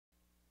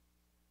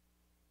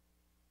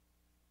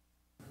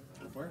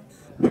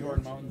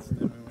Bighorn Mountains, and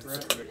then we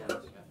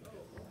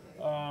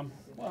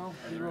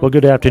went Well,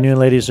 good afternoon,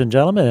 ladies and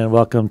gentlemen, and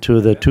welcome to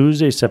the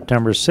Tuesday,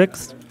 September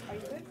 6th,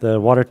 the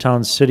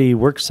Watertown City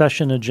Work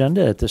Session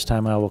agenda. At this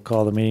time, I will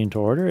call the meeting to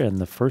order, and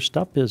the first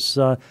up is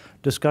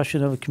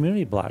discussion of a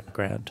community block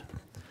grant.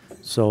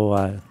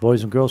 So,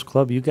 Boys and Girls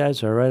Club, you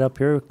guys are right up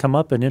here. Come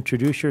up and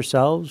introduce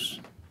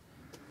yourselves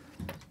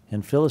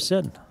and fill us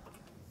in.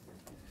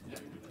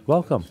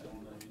 Welcome.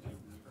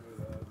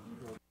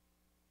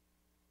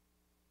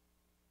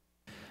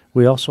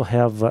 We also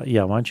have, why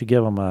don't you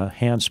give them a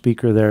hand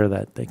speaker there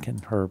that they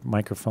can, or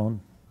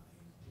microphone.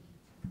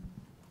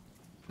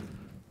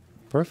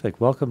 Perfect.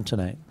 Welcome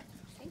tonight.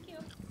 Thank you.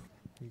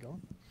 You go.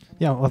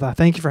 Yeah, well,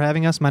 thank you for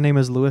having us. My name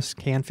is Lewis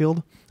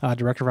Canfield,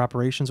 Director of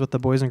Operations with the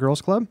Boys and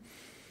Girls Club.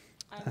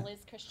 I'm Liz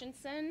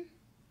Christensen. I don't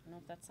know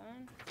if that's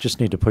on. Just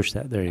need to push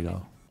that. There you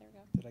go. There we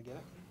go. Did I get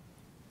it?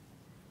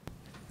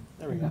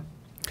 There we go.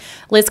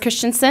 Liz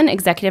Christensen,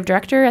 Executive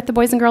Director at the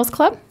Boys and Girls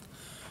Club.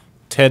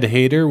 Ted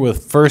Hayter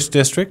with First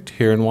District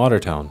here in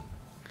Watertown.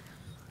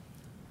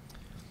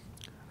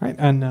 All right,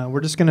 and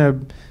we're just going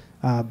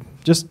to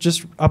just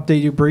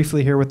update you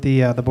briefly here with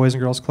the Boys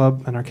and Girls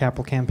Club and our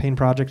capital campaign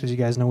project. As you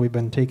guys know, we've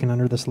been taken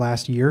under this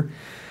last year.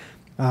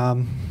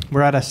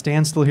 We're at a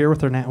standstill here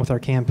with our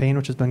campaign,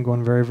 which has been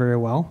going very, very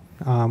well.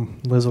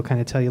 Liz will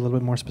kind of tell you a little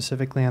bit more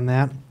specifically on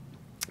that.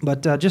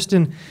 But just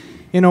in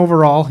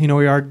overall,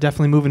 we are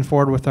definitely moving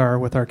forward with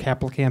our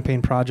capital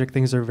campaign project.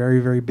 Things are very,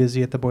 very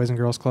busy at the Boys and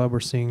Girls Club. We're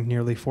seeing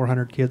nearly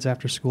 400 kids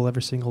after school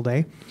every single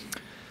day.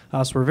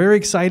 So we're very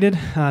excited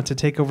to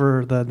take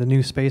over the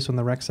new space when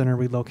the rec center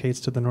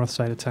relocates to the north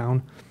side of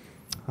town.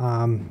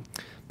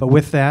 But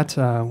with that,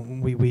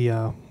 we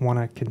want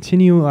to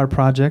continue our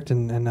project,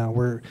 and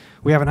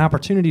we have an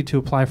opportunity to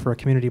apply for a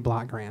community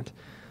block grant.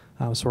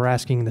 So we're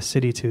asking the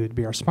city to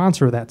be our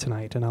sponsor of that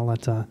tonight, and I'll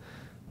let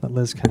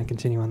Liz kind of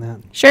continue on that.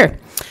 Sure.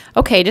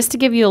 Okay, just to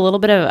give you a little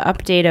bit of an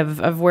update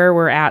of where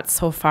we're at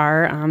so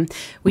far,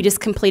 we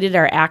just completed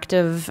our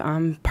active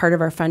part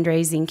of our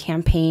fundraising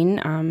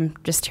campaign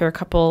just here a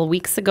couple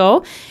weeks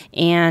ago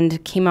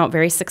and came out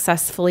very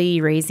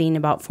successfully, raising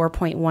about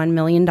 $4.1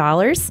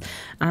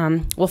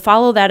 million. We'll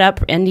follow that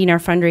up, ending our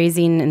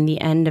fundraising in the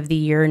end of the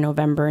year,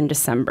 November and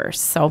December.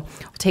 So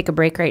we'll take a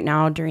break right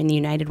now during the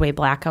United Way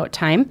blackout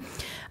time.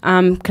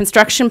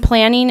 Construction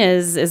planning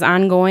is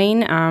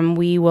ongoing.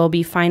 We will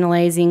be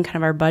finalizing kind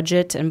of our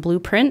budget and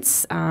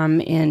blueprints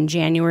in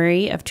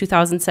January of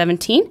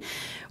 2017.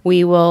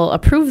 We will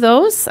approve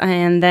those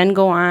and then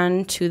go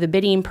on to the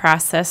bidding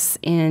process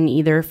in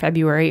either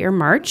February or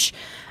March.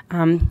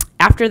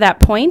 After that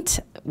point,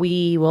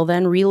 we will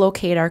then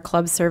relocate our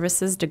club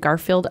services to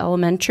Garfield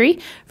Elementary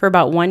for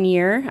about 1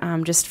 year,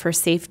 just for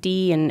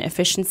safety and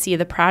efficiency of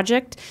the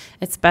project.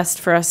 It's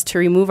best for us to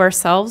remove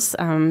ourselves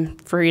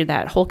for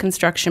that whole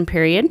construction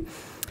period.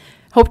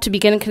 Hope to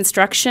begin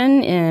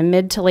construction in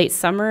mid to late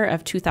summer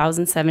of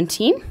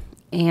 2017.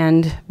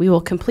 And we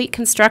will complete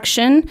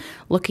construction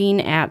looking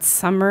at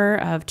summer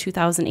of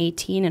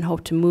 2018 and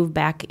hope to move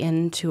back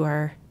into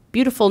our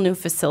beautiful new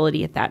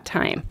facility at that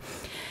time.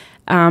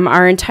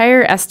 Our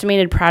entire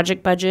estimated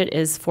project budget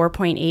is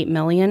 $4.8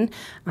 million.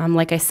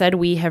 Like I said,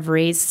 we have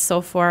raised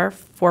so far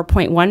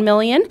 $4.1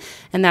 million,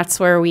 and that's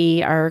where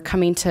we are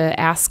coming to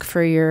ask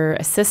for your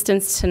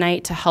assistance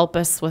tonight to help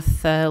us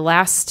with the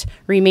last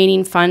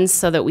remaining funds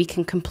so that we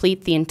can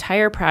complete the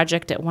entire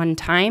project at one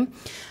time.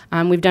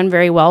 We've done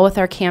very well with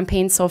our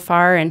campaign so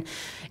far, and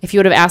if you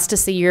would have asked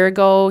us a year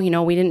ago,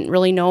 we didn't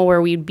really know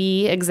where we'd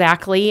be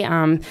exactly.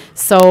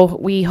 So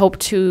we hope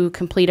to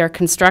complete our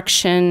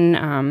construction,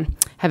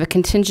 have a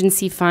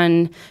contingency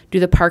fund, do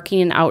the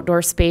parking and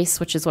outdoor space,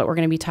 which is what we're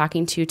going to be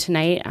talking to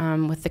tonight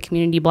with the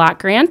community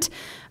block grant,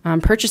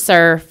 purchase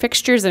our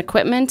fixtures and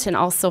equipment, and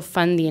also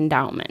fund the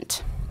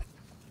endowment.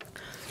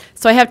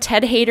 So I have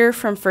Ted Hayter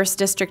from First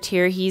District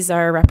here. He's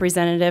our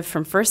representative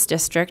from First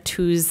District,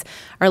 who's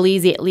our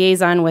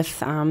liaison with,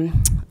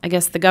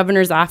 the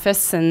governor's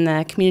office and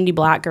the community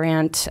block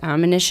grant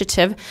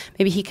initiative.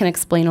 Maybe he can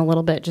explain a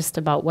little bit just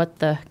about what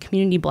the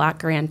community block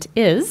grant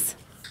is.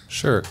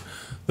 Sure.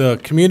 The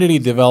Community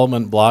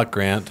Development Block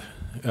Grant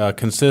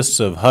consists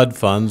of HUD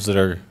funds that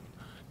are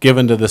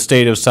given to the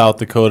state of South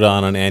Dakota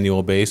on an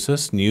annual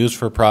basis and used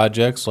for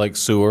projects like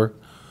sewer,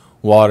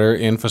 water,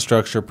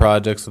 infrastructure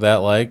projects of that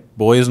like,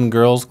 Boys and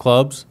Girls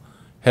Clubs,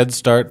 Head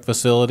Start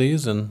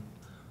facilities, and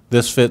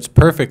this fits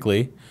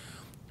perfectly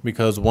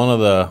because one of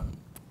the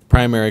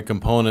primary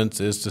components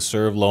is to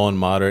serve low and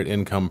moderate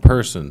income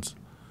persons.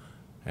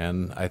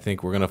 And I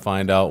think we're going to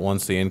find out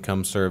once the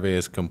income survey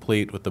is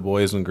complete with the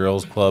Boys and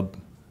Girls Club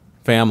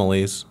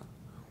families,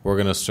 we're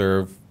going to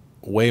serve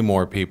way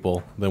more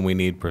people than we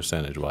need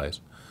percentage-wise.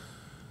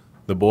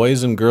 The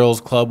Boys and Girls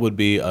Club would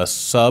be a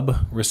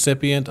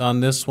sub-recipient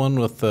on this one,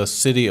 with the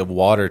City of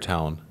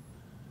Watertown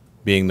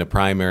being the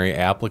primary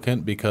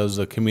applicant because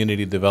the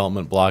Community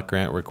Development Block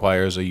Grant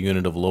requires a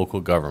unit of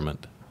local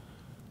government,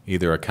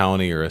 either a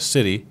county or a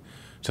city,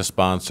 to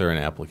sponsor an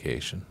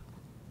application.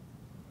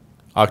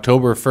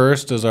 October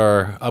 1st is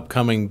our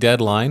upcoming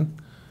deadline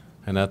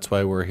And that's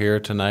why we're here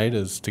tonight,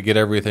 is to get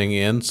everything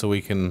in so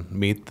we can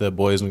meet the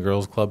Boys and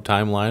Girls Club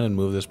timeline and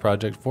move this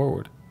project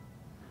forward.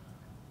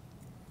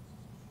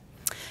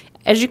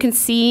 As you can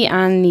see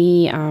on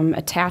the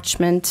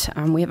attachment,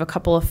 we have a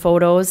couple of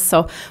photos.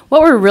 So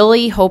what we're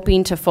really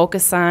hoping to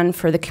focus on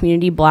for the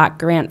community block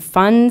grant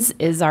funds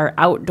is our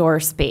outdoor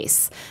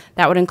space.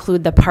 That would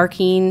include the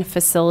parking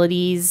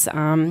facilities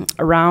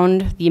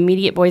around the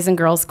immediate Boys and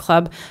Girls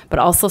Club, but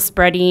also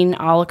spreading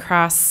all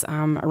across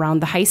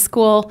around the high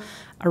school,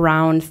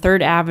 around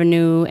 3rd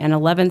Avenue and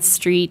 11th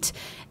Street.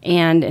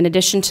 And in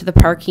addition to the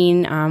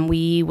parking,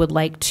 we would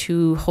like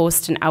to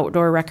host an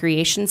outdoor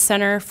recreation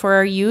center for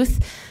our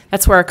youth.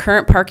 That's where our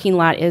current parking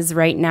lot is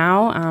right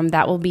now.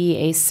 That will be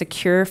a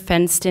secure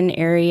fenced-in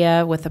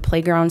area with a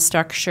playground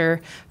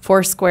structure,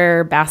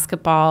 foursquare,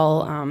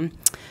 basketball,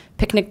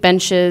 picnic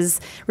benches,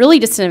 really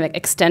just an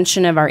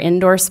extension of our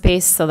indoor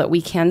space so that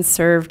we can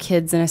serve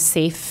kids in a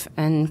safe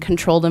and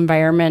controlled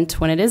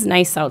environment when it is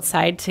nice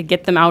outside, to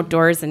get them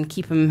outdoors and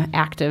keep them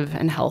active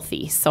and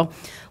healthy. So,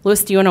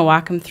 Louis, do you want to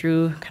walk them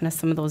through kind of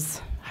some of those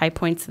high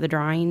points of the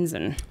drawings?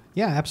 And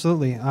Yeah,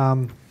 absolutely.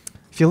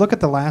 If you look at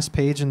the last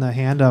page in the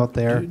handout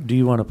there. Do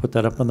you want to put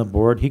that up on the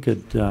board? He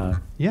could, Yeah,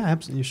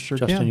 absolutely. You sure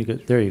Justin, can. you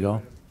could, there you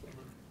go.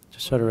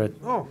 Just set her at,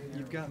 Oh,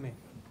 you've got me.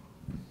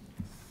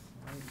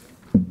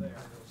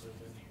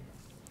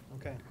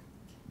 Okay.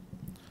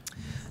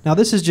 Now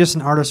this is just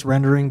an artist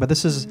rendering, but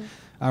this is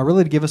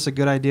really to give us a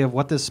good idea of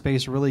what this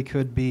space really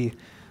could be.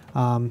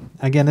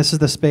 Again, this is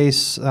the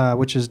space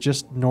which is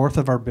just north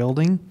of our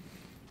building.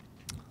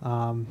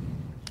 Let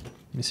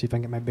me see if I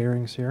can get my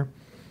bearings here.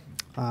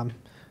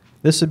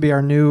 This would be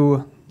our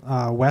new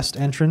west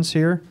entrance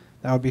here.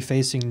 That would be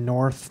facing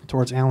north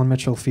towards Allen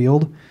Mitchell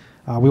Field.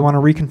 We want to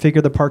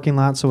reconfigure the parking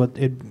lot so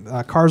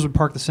cars would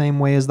park the same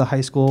way as the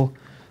high school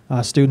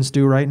students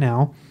do right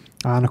now.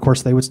 And of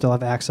course, they would still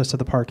have access to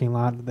the parking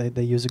lot.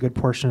 They use a good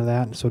portion of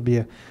that, so it'd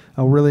be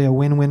really a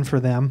win-win for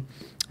them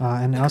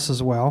and us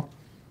as well.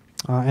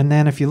 And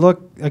then if you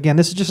look, again,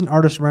 this is just an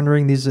artist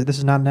rendering. This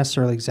is not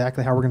necessarily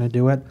exactly how we're going to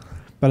do it.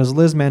 But as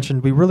Liz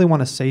mentioned, we really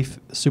want a safe,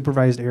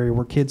 supervised area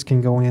where kids can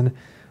go in.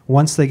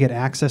 Once they get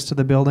access to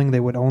the building, they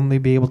would only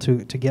be able to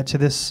get to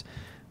this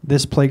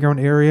playground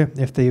area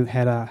if they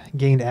had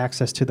gained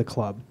access to the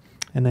club.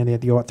 And then they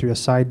had to go out through a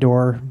side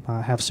door,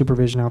 have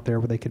supervision out there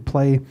where they could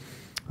play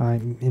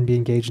and be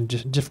engaged in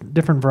just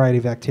different variety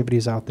of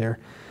activities out there.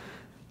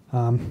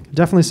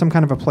 Definitely some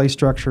kind of a play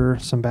structure,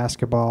 some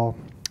basketball,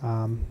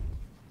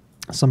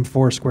 some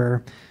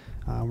foursquare.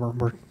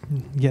 We're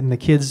getting the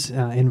kids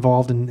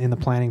involved in the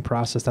planning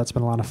process. That's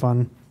been a lot of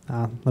fun.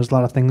 There's a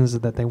lot of things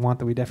that they want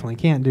that we definitely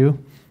can't do,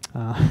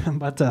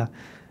 but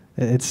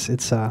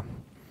it's.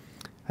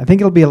 I think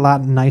it'll be a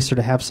lot nicer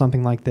to have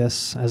something like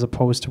this as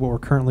opposed to what we're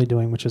currently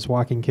doing, which is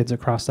walking kids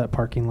across that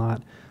parking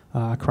lot,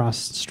 across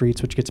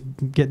streets, which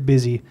get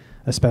busy,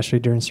 especially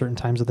during certain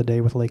times of the day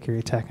with Lake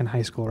Erie Tech and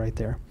high school right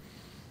there.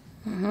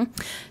 Mm-hmm.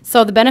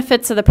 So the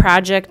benefits of the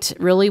project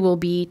really will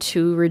be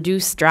to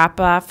reduce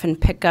drop-off and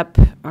pickup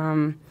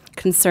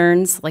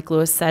concerns. Like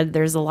Louis said,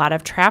 there's a lot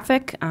of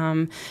traffic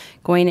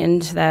going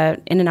in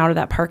and out of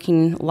that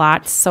parking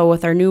lot. So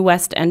with our new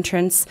west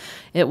entrance,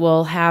 it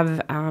will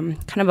have kind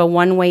of a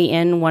one-way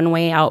in,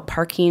 one-way out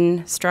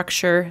parking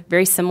structure,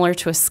 very similar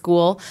to a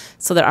school,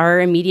 so that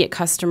our immediate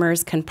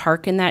customers can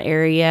park in that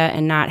area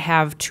and not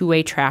have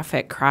two-way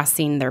traffic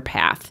crossing their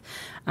path.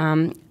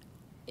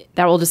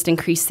 That will just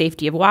increase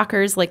safety of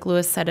walkers, like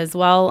Louis said as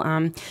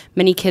well.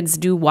 Many kids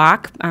do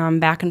walk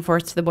back and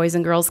forth to the Boys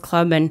and Girls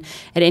Club, and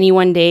at any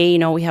one day,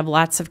 we have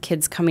lots of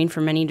kids coming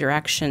from many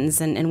directions,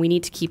 and we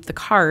need to keep the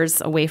cars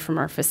away from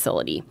our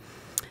facility.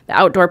 The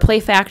outdoor play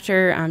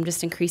factor,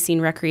 just increasing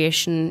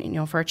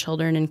recreation, for our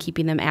children and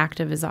keeping them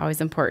active is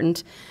always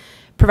important.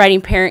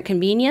 Providing parent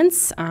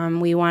convenience,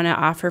 we want to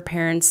offer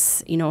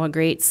parents, a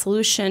great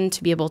solution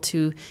to be able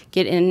to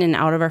get in and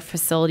out of our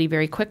facility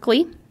very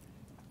quickly.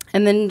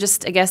 And then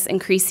just,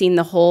 increasing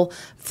the whole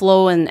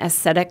flow and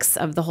aesthetics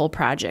of the whole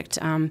project.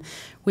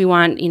 We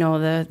want,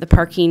 the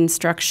parking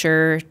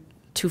structure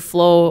to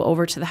flow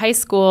over to the high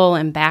school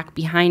and back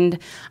behind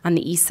on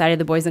the east side of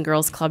the Boys and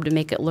Girls Club to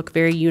make it look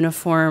very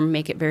uniform,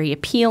 make it very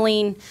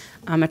appealing,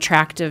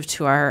 attractive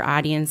to our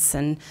audience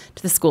and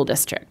to the school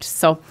district.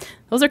 So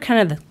those are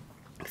kind of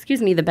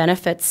the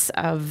benefits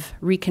of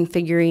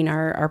reconfiguring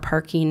our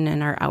parking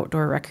and our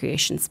outdoor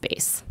recreation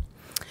space.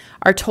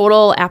 Our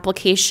total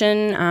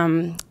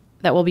application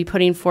that we'll be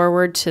putting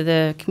forward to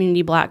the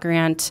Community Block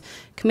Grant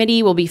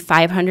Committee will be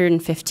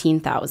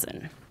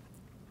 $515,000.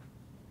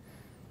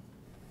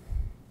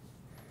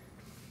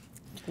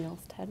 Anything else,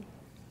 Ted?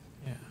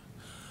 Yeah.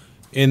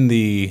 In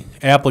the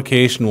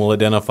application, we'll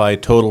identify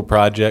total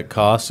project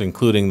costs,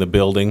 including the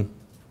building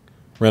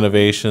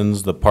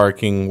renovations, the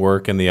parking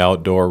work, and the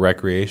outdoor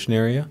recreation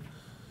area.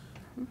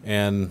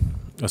 And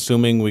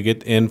assuming we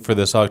get in for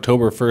this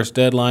October 1st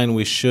deadline,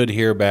 we should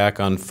hear back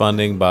on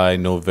funding by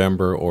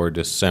November or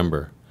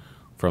December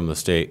from the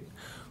state,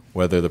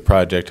 whether the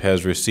project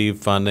has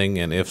received funding,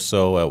 and if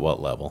so, at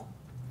what level.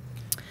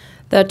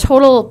 The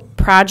total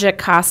project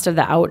cost of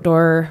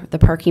the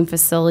parking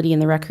facility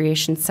and the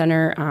recreation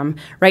center,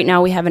 right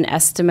now we have an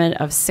estimate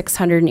of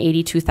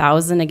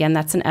 $682,000. Again,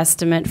 that's an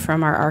estimate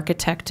from our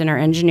architect and our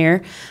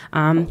engineer.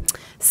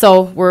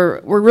 So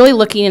we're really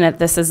looking at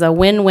this as a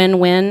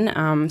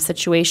win-win-win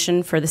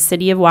situation for the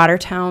city of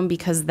Watertown,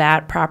 because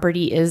that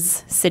property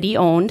is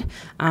city-owned.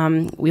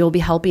 We will be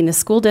helping the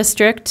school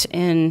district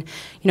in,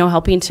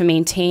 helping to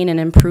maintain and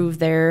improve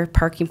their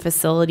parking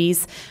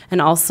facilities, and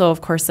also,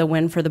 of course, a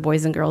win for the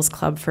Boys and Girls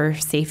Club for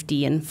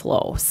safety and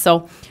flow.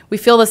 So we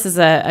feel this is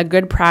a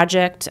good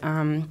project.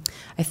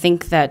 I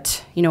think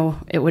that,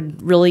 it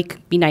would really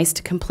be nice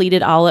to complete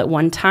it all at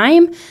one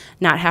time,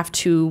 not have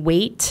to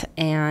wait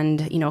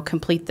and,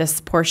 complete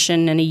this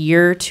portion in a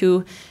year or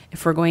two.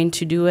 If we're going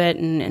to do it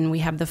and we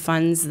have the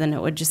funds, then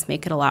it would just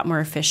make it a lot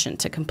more efficient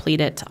to complete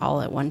it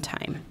all at one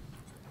time.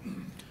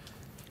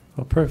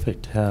 Well,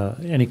 perfect.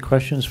 Any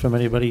questions from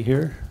anybody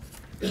here?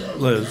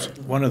 Liz,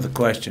 one of the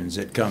questions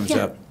that comes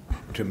up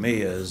to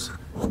me is,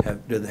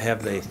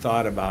 have they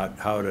thought about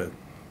how to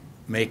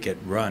make it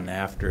run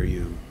after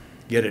you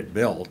get it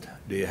built?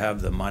 Do you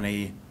have the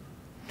money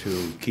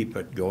to keep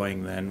it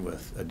going then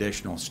with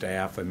additional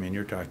staff? I mean,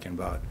 you're talking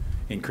about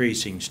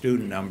increasing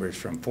student numbers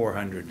from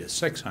 400 to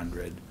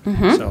 600.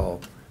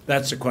 So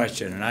that's the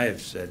question, and I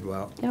have said,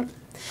 well,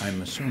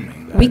 I'm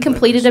assuming that. We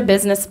completed a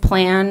business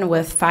plan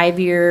with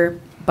 5-year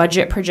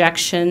budget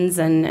projections,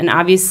 and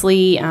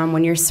obviously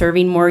when you're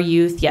serving more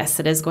youth, yes,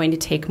 it is going to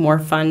take more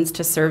funds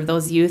to serve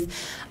those youth.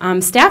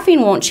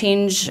 Staffing won't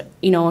change,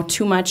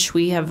 too much.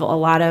 We have a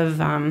lot of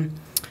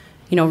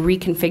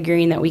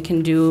reconfiguring that we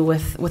can do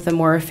with a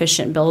more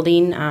efficient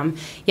building.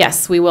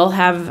 Yes, we will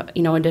have,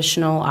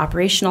 additional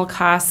operational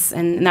costs,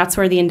 and that's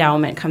where the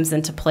endowment comes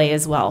into play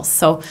as well.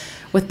 So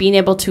with being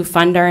able to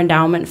fund our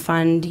endowment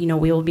fund,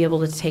 we will be able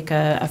to take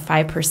a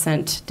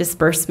 5%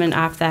 disbursement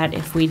off that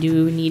if we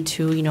do need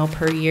to,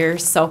 per year.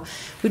 So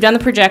we've done the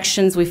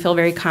projections. We feel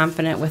very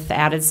confident with the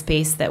added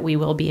space that we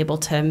will be able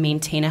to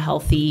maintain a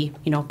healthy,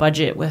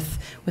 budget with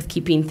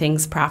keeping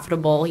things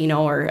profitable,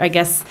 or I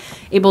guess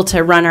able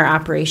to run our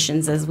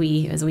operations as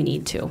we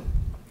need to.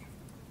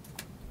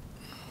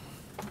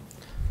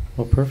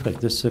 Well,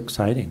 perfect. This is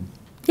exciting.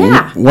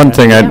 Yeah. One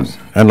thing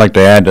I'd like to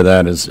add to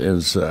that is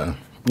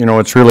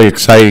it's really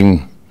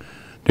exciting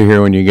to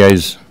hear when you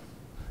guys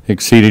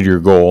exceeded your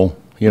goal.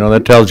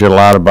 That tells you a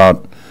lot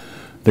about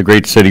the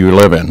great city we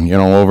live in.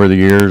 Over the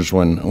years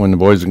when the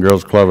Boys and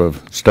Girls Club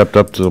have stepped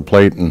up to the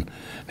plate and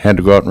had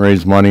to go out and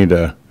raise money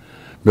to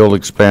build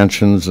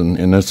expansions,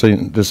 and this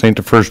ain't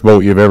the first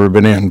boat you've ever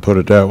been in, put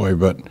it that way,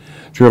 but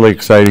it's really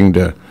exciting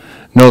to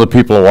know the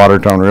people of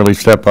Watertown really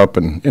step up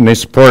and they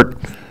support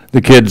the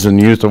kids and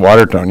youth of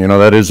Watertown.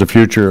 That is the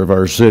future of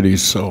our city,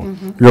 so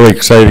really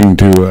exciting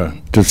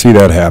to see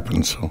that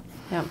happen. So.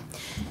 Yeah.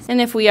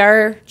 And if we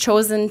are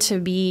chosen to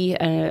be,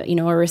 a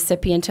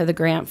recipient of the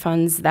grant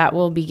funds, that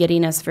will be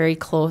getting us very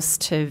close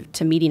to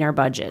meeting our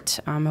budget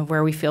of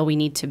where we feel we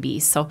need to be.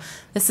 So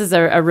this is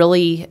a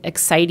really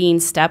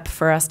exciting step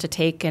for us to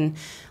take. And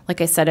like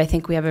I said, I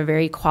think we have a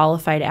very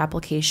qualified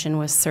application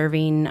with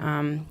serving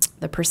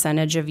the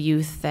percentage of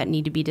youth that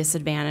need to be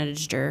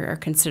disadvantaged or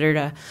considered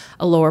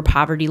a lower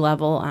poverty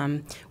level.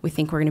 We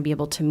think we're going to be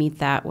able to meet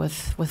that with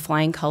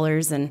flying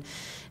colors, and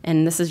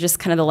this is just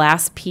kind of the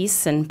last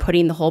piece and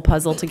putting the whole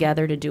puzzle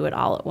together to do it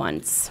all at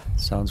once.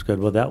 Sounds good.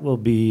 Well, that will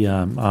be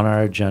on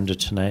our agenda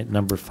tonight,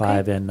 number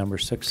 5 and number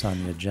 6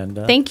 on the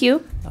agenda. Thank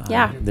you.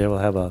 Yeah. They will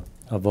have a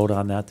vote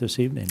on that this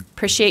evening.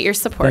 Appreciate your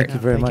support. Thank you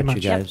very much,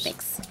 you Yep, guys.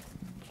 thanks.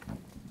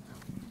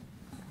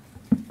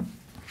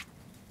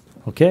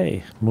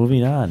 Okay,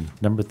 moving on.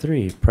 Number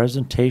 3,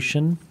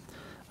 presentation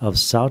of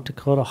South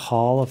Dakota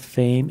Hall of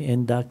Fame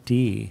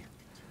inductee.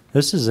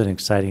 This is an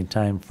exciting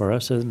time for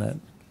us, isn't it?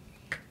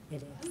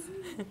 It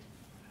is.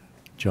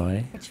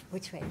 Joy?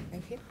 Which way?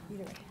 Right here?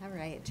 Either way. All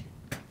right.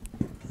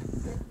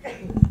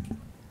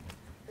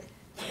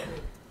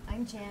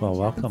 I'm Jan Well,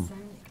 welcome.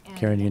 Johnson, and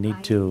Karen, you need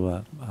I-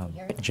 to,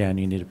 Jan,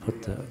 you need to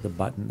put the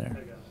button there.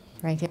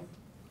 Right here.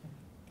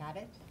 Got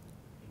it?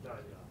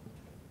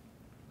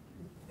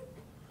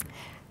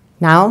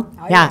 Now?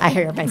 Yeah, I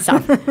hear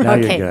myself. Now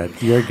Okay. you're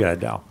good. You're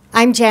good now.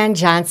 I'm Jan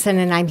Johnson,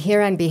 and I'm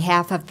here on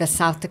behalf of the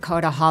South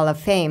Dakota Hall of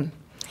Fame.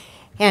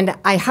 And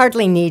I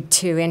hardly need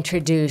to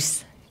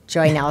introduce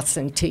Joy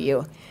Nelson to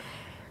you.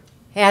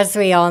 As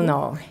we all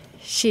know,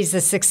 she's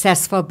a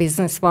successful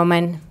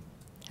businesswoman,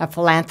 a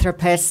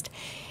philanthropist,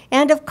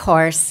 and of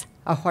course,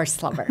 a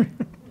horse lover.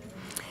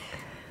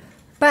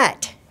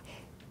 But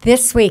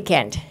this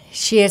weekend,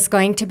 she is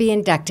going to be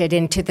inducted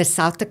into the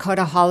South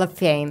Dakota Hall of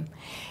Fame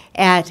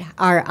at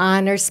our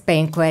honors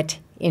banquet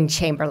in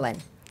Chamberlain.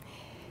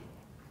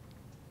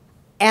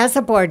 As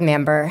a board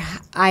member,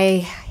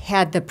 I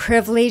had the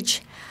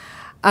privilege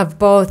of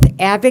both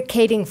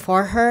advocating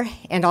for her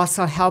and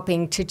also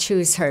helping to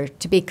choose her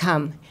to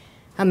become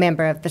a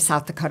member of the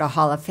South Dakota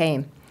Hall of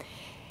Fame.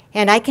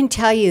 And I can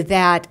tell you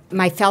that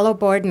my fellow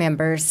board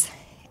members,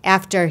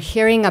 after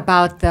hearing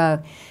about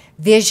the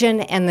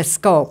vision and the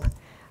scope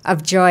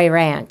of Joy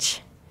Ranch,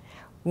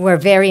 were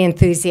very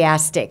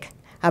enthusiastic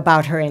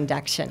about her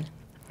induction.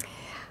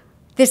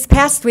 This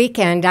past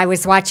weekend, I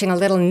was watching a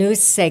little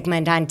news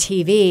segment on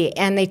TV,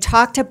 and they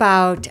talked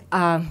about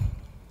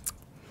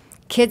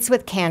kids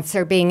with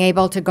cancer being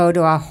able to go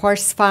to a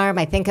horse farm,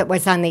 I think it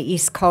was on the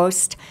East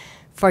Coast,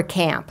 for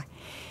camp.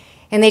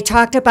 And they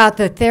talked about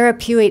the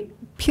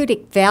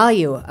therapeutic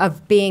value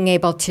of being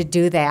able to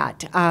do that.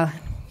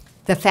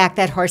 The fact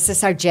that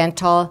horses are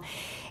gentle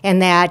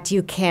and that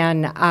you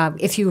can,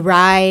 if you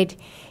ride,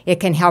 it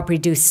can help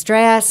reduce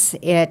stress.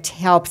 It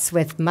helps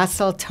with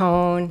muscle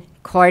tone,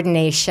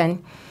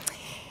 coordination.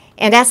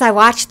 And as I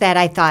watched that,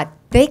 I thought,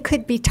 they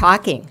could be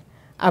talking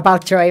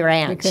about Joy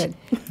Ranch. They could.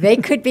 They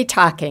could be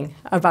talking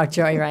about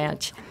Joy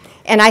Ranch.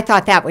 And I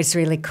thought that was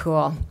really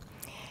cool.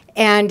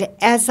 And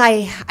as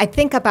I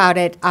think about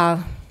it,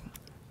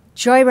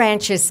 Joy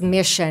Ranch's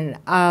mission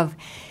of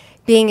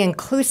being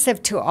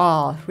inclusive to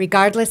all,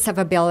 regardless of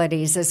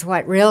abilities, is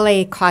what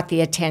really caught the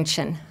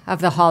attention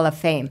of the Hall of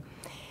Fame.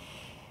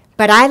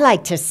 But I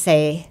like to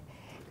say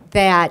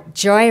that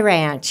Joy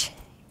Ranch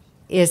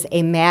is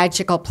a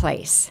magical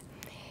place.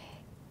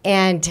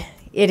 And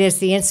it is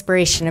the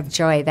inspiration of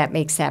joy that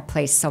makes that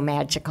place so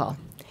magical.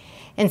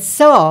 And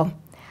so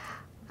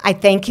I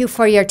thank you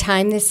for your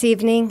time this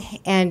evening,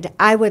 and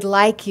I would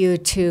like you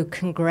to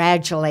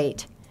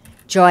congratulate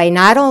Joy,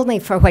 not only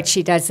for what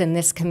she does in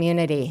this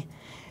community,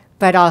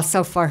 but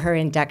also for her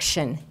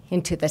induction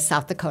into the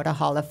South Dakota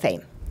Hall of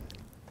Fame.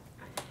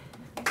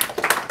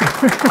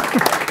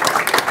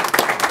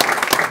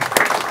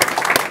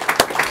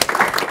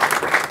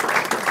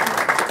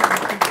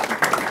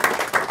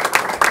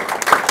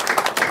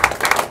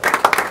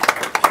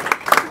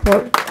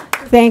 Well,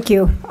 thank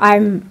you.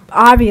 I'm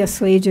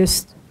obviously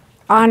just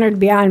honored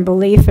beyond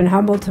belief and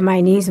humbled to my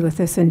knees with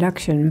this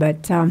induction,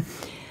 but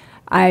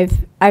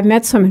I've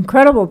met some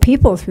incredible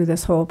people through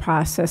this whole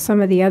process, some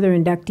of the other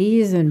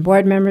inductees and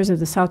board members of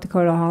the South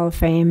Dakota Hall of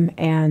Fame,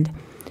 and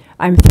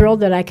I'm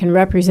thrilled that I can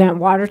represent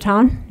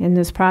Watertown in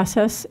this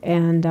process,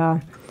 and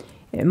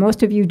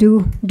most of you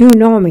do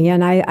know me,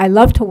 and I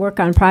love to work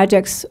on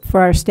projects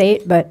for our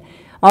state, but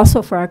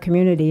also for our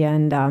community,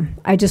 and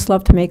I just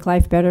love to make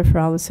life better for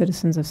all the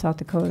citizens of South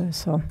Dakota,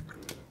 so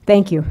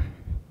thank you.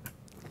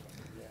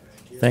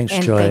 Thanks,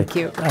 And Joy. thank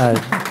you.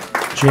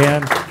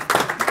 Jan,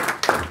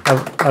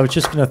 I was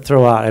just going to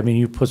throw out, I mean,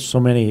 you put so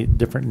many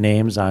different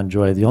names on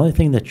Joy. The only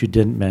thing that you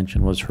didn't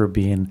mention was her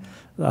being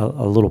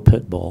a little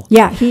pit bull.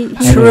 Yeah,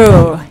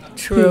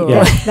 True.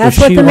 Yeah. That's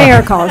If what she the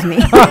mayor wa- calls me.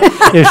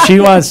 If she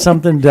wants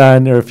something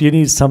done, or if you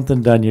need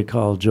something done, you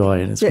call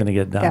Joy, and it's going to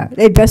get done. Yeah,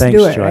 they best Thanks,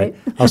 do it, Joy. right?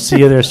 I'll see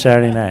you there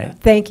Saturday night.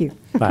 Thank you.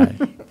 Bye.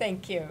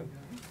 Thank you.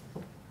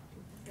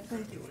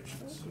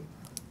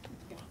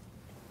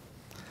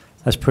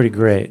 That's pretty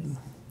great.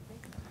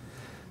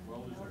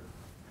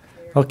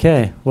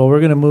 Okay, well, we're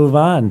going to move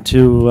on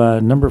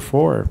to number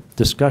 4,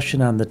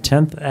 discussion on the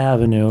 10th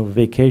Avenue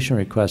vacation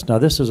request. Now,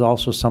 this is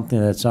also something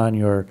that's on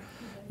your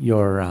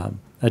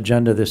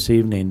agenda this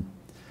evening.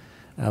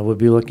 We'll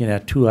be looking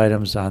at 2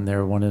 items on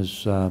there. One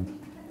is, I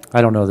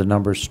don't know the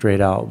numbers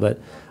straight out, but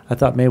I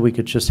thought maybe we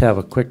could just have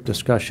a quick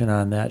discussion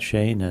on that,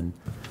 Shane, and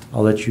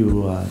I'll let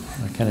you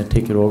kind of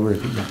take it over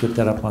if you can get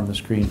that up on the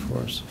screen for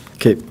us.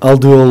 Okay, I'll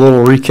do a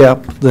little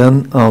recap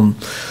then.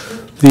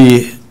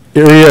 The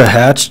area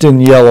hatched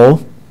in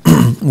yellow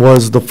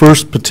was the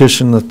first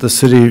petition that the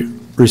city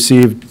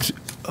received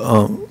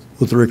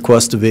with a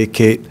request to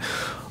vacate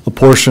a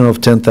portion of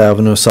 10th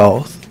Avenue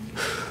South.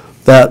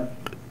 That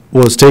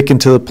was taken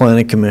to the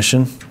Planning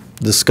Commission,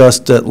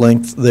 discussed at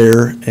length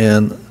there,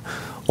 and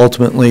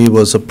ultimately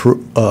was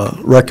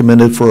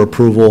recommended for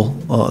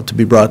approval to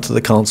be brought to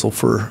the council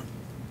for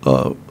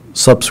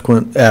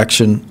subsequent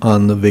action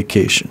on the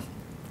vacation.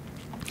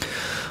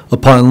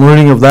 Upon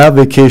learning of that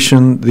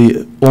vacation,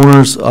 the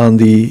owners on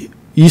the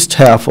east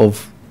half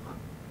of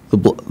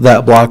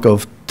that block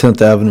of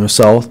 10th Avenue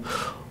South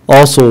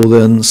also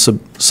then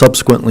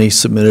subsequently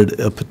submitted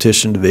a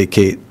petition to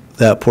vacate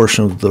that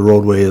portion of the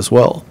roadway as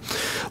well.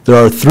 There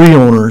are 3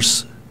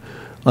 owners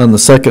on the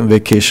second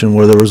vacation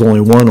where there was only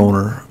 1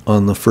 owner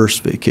on the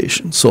first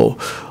vacation. So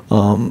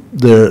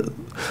the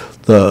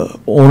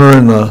owner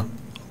in the,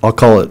 I'll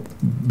call it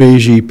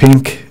beigey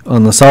pink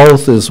on the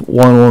south is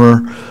 1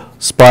 owner.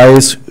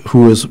 Spies,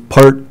 who is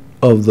part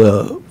of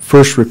the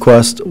first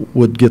request,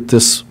 would get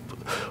this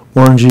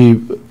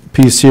orangey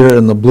piece here,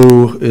 and the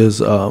blue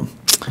is, I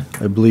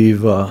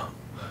believe,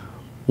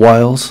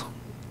 Wiles,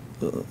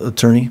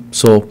 attorney.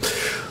 So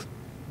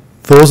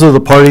those are the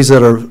parties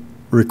that are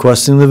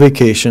requesting the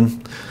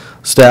vacation.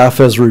 Staff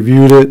has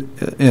reviewed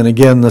it, and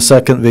again, the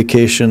second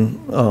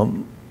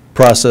vacation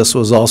process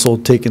was also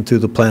taken through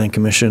the Planning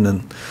Commission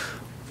and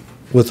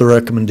with a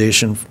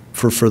recommendation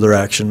for further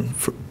action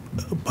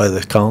by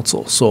the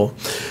council. So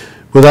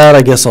with that,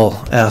 I guess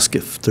I'll ask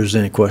if there's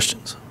any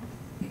questions.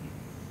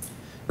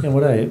 And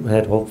what I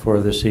had hoped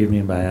for this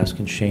evening by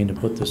asking Shane to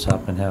put this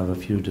up and have a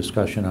few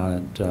discussion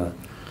on it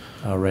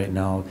right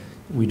now,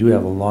 we do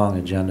have a long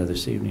agenda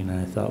this evening, and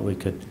I thought we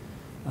could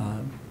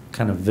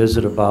kind of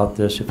visit about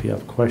this. If you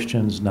have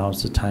questions,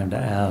 now's the time to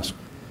ask.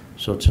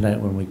 So tonight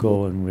when we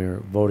go and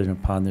we're voting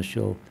upon this,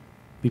 you'll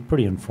be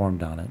pretty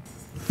informed on it.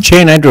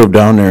 Shane, I drove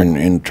down there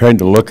and tried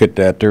to look at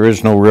that. There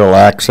is no real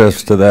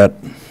access to that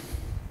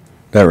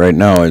right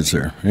now, is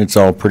there? It's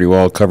all pretty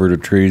well covered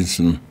with trees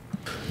and.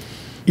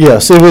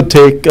 Yes, it would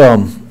take,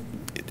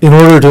 in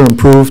order to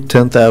improve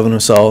 10th Avenue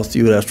South,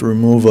 you would have to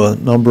remove a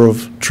number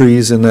of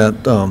trees in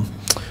that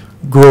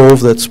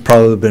grove that's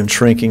probably been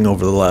shrinking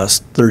over the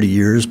last 30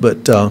 years.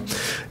 But, and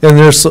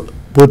there's,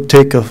 would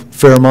take a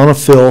fair amount of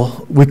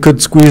fill. We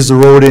could squeeze the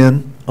road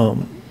in,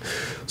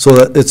 so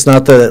that it's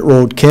not that that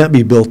road can't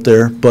be built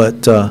there,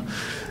 but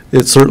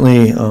it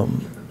certainly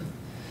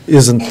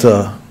isn't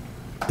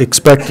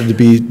expected to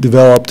be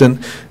developed.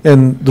 And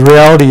the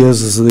reality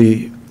is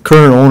the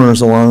current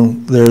owners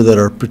along there that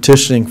are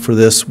petitioning for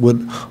this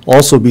would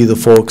also be the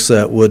folks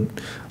that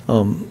would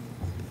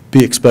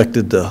be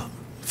expected to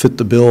fit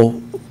the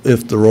bill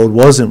if the road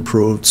was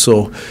improved.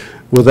 So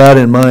with that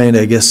in mind,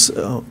 I guess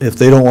if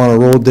they don't want a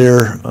road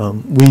there,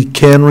 we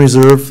can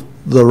reserve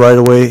the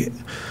right-of-way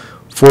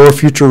for a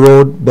future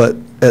road, but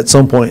at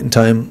some point in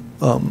time,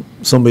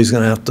 somebody's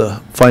going to have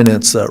to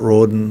finance that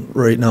road, and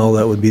right now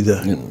that would be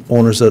the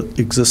owners that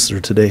exist there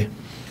today.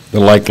 The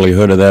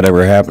likelihood of that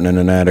ever happening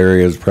in that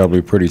area is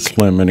probably pretty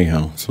slim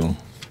anyhow, so.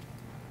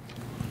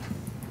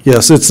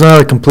 Yes, it's not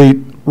a complete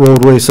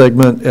roadway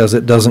segment, as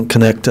it doesn't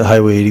connect to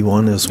Highway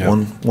 81 is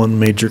one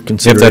major If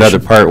consideration. that other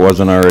part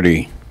wasn't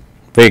already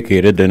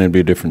vacated, then it'd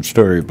be a different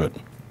story, but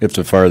it's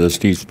the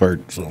farthest east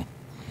part, so.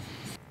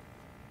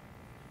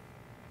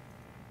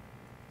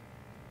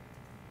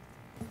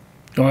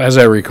 Well, as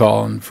I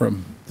recall, and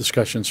from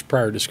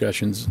prior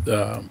discussions,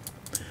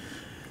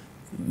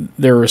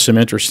 there was some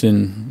interest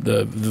in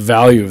the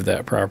value of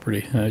that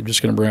property. I'm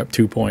just going to bring up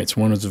 2 points.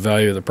 One was the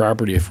value of the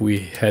property if we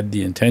had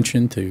the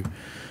intention to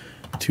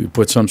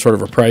put some sort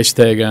of a price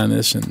tag on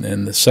this,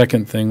 and the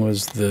second thing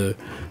was the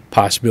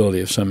possibility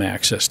of some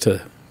access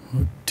to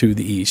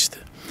the east.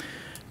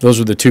 Those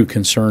were the two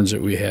concerns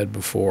that we had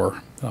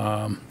before.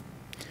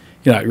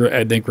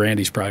 I think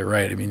Randy's probably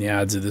right. I mean, the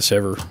odds of this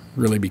ever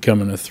really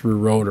becoming a through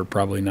road are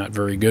probably not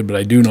very good, but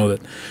I do know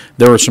that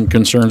there were some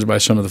concerns by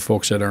some of the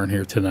folks that aren't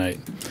here tonight.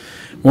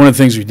 One of the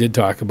things we did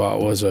talk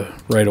about was a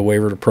right of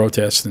waiver to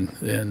protest,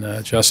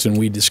 and Justin,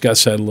 we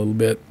discussed that a little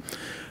bit.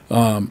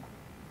 I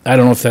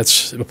don't know if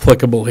that's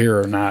applicable here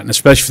or not, and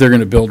especially if they're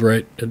going to build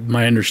right.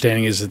 My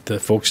understanding is that the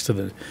folks to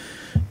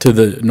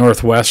the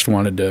northwest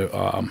wanted to,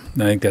 I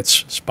think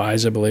that's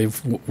Spies, I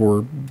believe,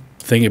 were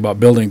thinking about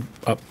building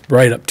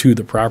right up to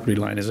the property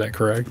line. Is that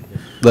correct?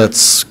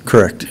 That's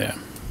correct. Yeah.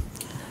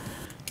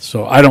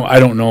 So I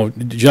don't know.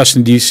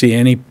 Justin, do you see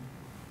any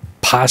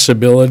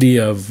possibility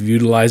of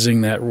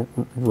utilizing that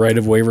right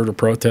of waiver to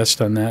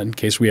protest on that in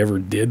case we ever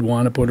did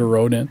want to put a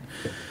road in?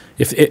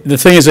 The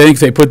thing is, I think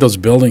if they put those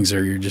buildings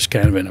there, you're just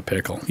kind of in a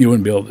pickle. You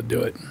wouldn't be able to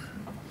do it.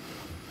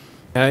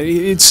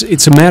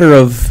 It's a matter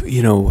of,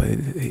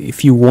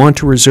 if you want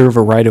to reserve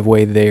a right of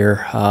way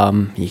there,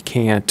 you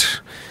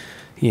can't.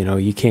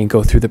 You can't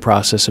go through the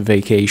process of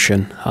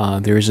vacation.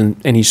 There isn't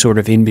any sort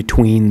of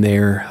in-between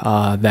there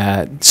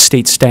that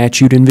state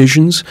statute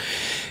envisions.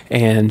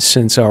 And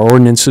since our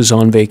ordinances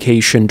on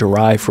vacation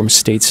derive from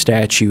state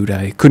statute,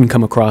 I couldn't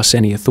come across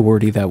any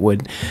authority that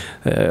would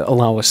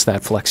allow us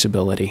that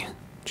flexibility,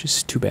 which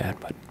is too bad.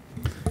 But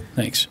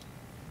thanks.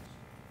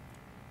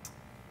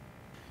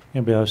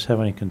 Anybody else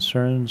have any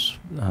concerns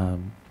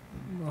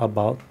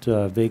about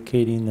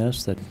vacating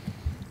this? That,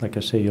 like I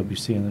say, you'll be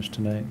seeing this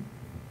tonight.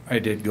 I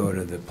did go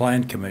to the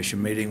Plan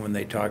Commission meeting when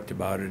they talked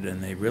about it,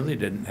 and they really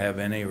didn't have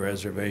any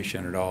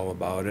reservation at all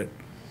about it.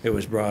 It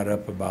was brought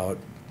up about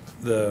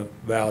the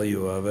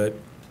value of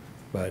it,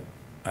 but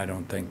I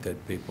don't think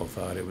that people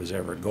thought it was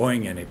ever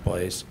going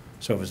anyplace.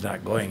 So if it's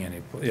not going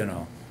anyplace,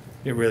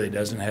 it really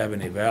doesn't have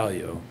any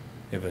value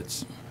if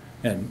it's.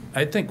 And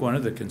I think one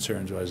of the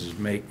concerns was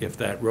if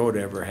that road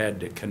ever had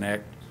to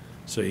connect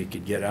so you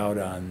could get out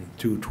on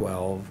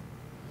 212,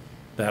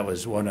 that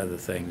was one of the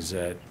things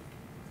that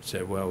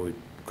said, well, we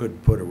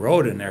could put a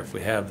road in there if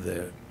we have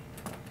the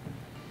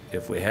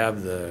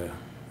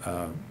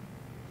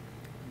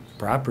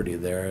property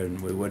there, and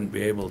we wouldn't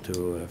be able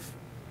to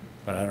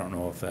but I don't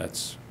know if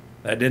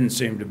that didn't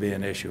seem to be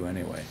an issue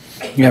anyway.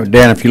 Yeah, but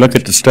Dan, if you look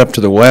at the stuff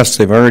to the west,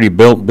 they've already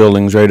built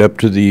buildings right up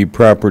to the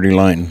property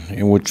line,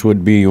 which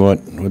would be,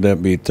 what, would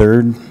that be,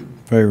 third?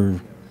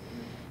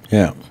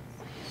 Yeah.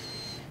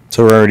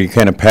 So we're already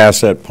kind of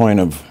past that point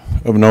of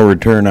no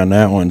return on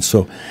that one.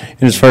 So,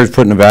 and as far as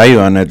putting a value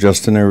on that,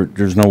 Justin,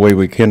 there's no way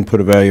we can put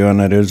a value on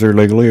that, is there,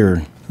 legally,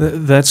 or?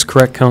 That's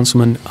correct,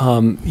 Councilman.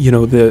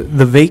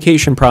 The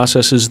vacation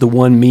process is the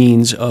one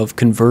means of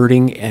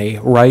converting a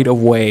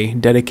right-of-way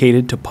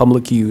dedicated to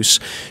public use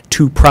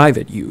to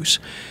private use.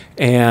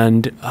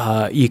 And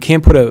you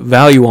can't put a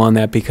value on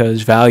that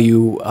because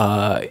value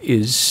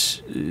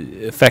is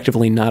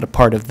effectively not a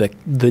part of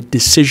the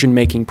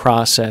decision-making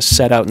process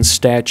set out in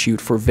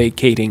statute for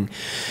vacating.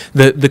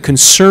 The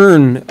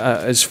concern,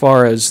 as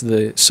far as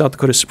the South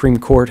Dakota Supreme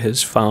Court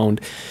has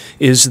found,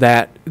 is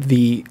that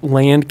the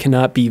land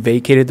cannot be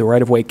vacated, the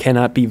right-of-way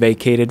cannot be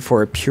vacated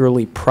for a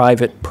purely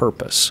private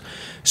purpose.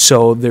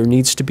 So there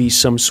needs to be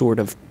some sort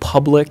of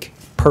public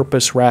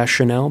purpose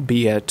rationale,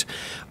 be it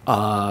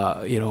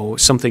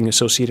something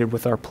associated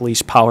with our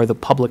police power, the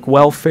public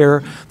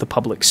welfare, the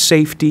public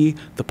safety,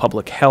 the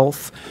public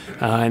health,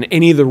 and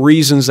any of the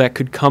reasons that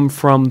could come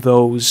from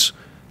those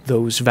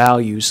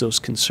values, those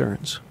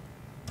concerns.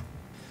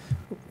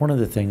 One of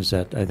the things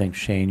that I think,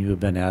 Shane, you have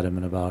been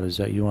adamant about is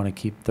that you want to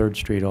keep 3rd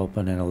Street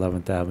open and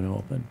 11th Avenue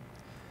open.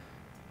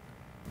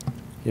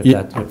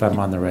 If I'm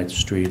on the right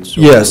streets,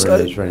 or Yes,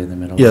 whatever it is right in the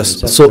middle. Yes,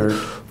 Is that so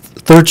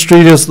 3rd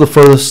Street is the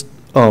furthest,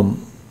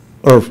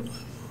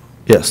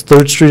 yes,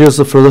 3rd Street is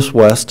the furthest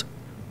west,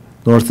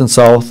 north and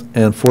south,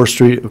 and 4th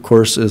Street, of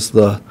course, is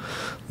the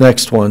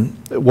next one.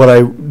 What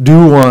I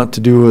do want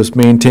to do is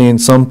maintain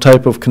some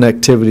type of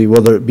connectivity,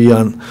 whether it be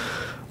on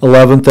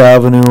 11th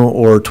Avenue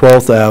or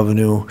 12th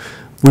Avenue.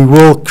 We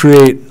will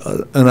create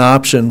an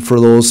option for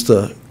those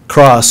to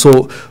cross.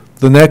 So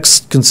the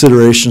next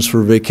considerations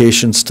for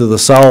vacations to the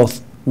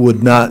south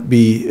would not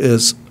be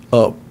as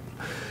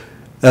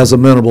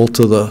amenable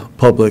to the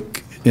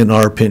public, in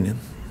our opinion.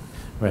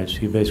 Right,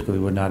 so you basically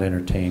would not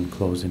entertain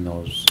closing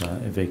those,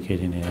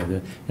 vacating any of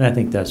it. And I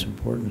think that's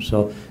important.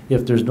 So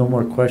if there's no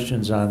more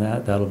questions on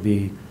that, that'll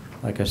be,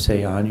 like I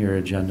say, on your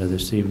agenda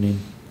this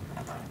evening,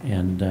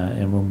 and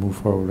we'll move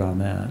forward on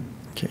that.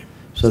 Okay.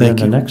 So Thank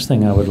then the you. next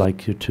thing I would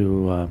like you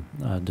to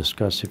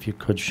discuss, if you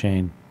could,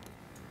 Shane,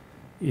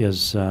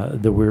 is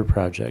the Weir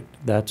project.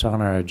 That's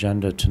on our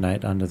agenda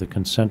tonight under the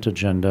consent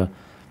agenda,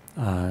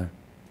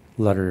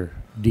 letter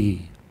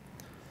D.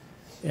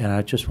 And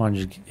I just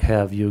wanted to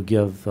have you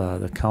give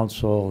the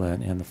council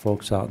and the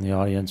folks out in the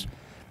audience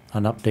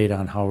an update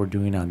on how we're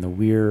doing on the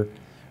Weir,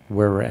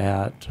 where we're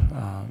at,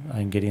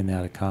 and getting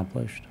that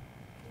accomplished.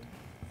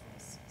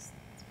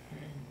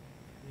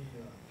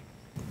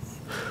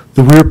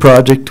 The Weir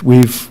project,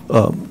 we've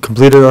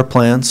completed our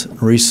plans,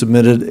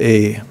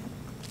 resubmitted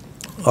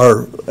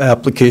our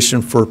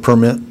application for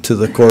permit to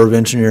the Corps of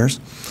Engineers.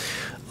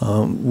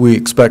 We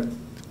expect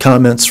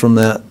comments from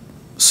that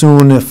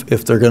soon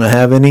if they're going to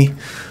have any.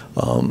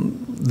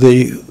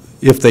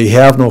 If they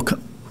have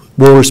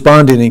we'll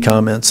respond to any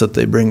comments that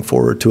they bring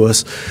forward to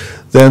us.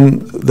 Then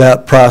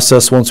that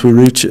process, once we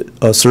reach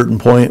a certain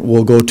point,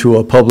 we'll go to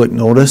a public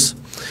notice,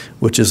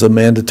 which is a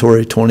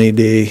mandatory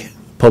 20-day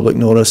public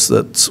notice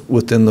that's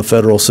within the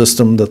federal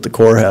system that the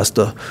Corps has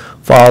to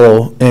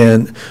follow.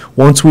 And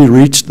once we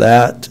reach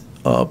that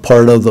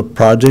part of the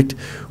project,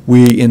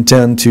 we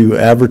intend to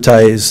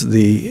advertise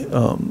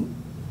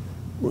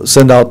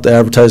send out the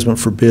advertisement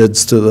for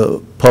bids to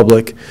the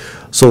public,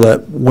 so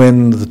that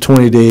when the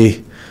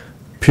 20-day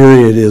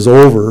period is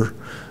over,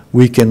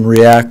 we can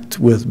react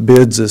with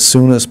bids as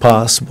soon as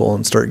possible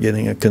and start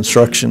getting a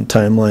construction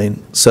timeline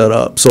set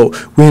up. So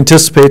we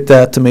anticipate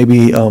that to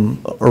maybe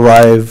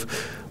arrive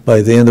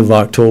by the end of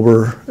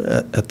October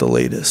at the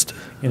latest.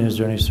 And is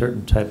there any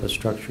certain type of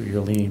structure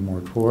you're leaning more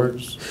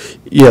towards?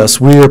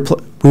 Yes, we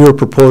are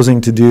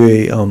proposing to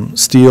do a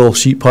steel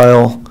sheet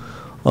pile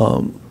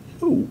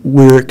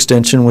weir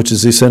extension, which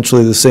is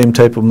essentially the same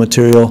type of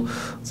material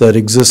that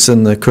exists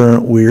in the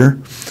current weir.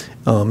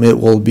 It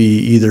will be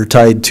either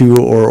tied to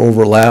or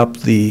overlap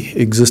the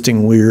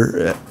existing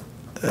weir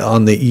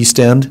on the east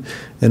end,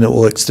 and it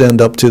will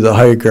extend up to the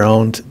high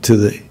ground to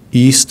the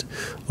east,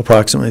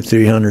 approximately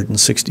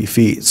 360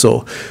 feet.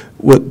 So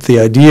what the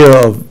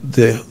idea of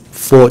the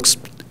full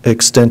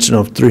extension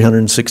of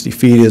 360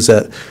 feet is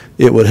that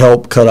it would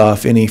help cut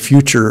off any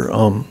future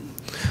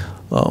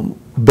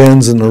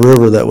bends in the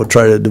river that would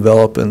try to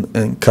develop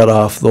and cut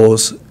off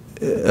those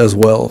as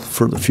well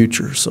for the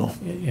future. So.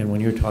 And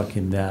when you're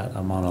talking that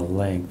amount of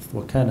length,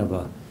 what kind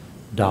of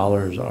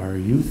dollars are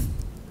you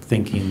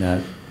thinking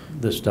that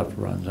this stuff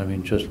runs? I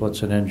mean, just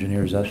what's an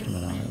engineer's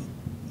estimate on it?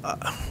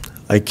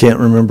 I can't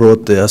remember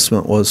what the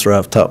estimate was right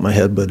off the top of my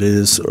head, but it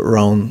is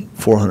around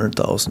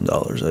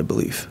 $400,000, I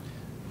believe.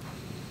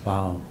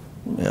 Wow.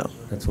 Yeah.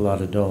 That's a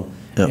lot of dough.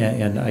 Yep.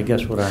 And I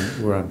guess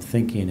where I'm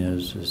thinking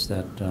is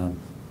that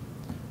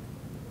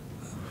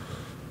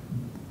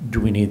do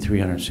we need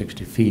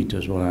 360 feet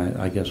is what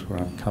I guess where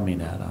I'm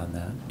coming at on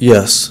that.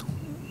 Yes.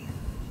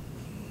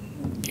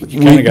 You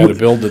kind of got to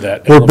build to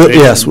that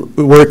Yes,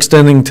 elevation. we're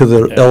extending to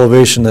the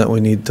elevation that we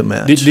need to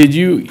match. Did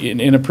you,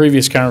 in a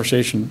previous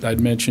conversation, I'd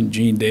mentioned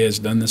Gene Day has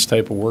done this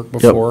type of work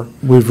before. Yep.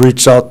 We've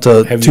reached out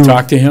to Have you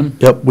talked to him?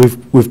 Yep,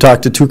 we've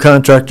talked to 2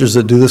 contractors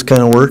that do this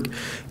kind of work,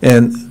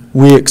 and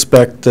we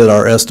expect that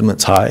our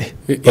estimate's high.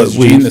 Is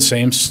Gene the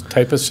same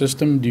type of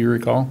system, do you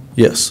recall?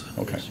 Yes.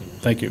 Okay,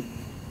 thank you.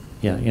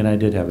 Yeah, and I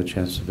did have a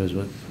chance to visit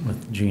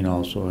with Gene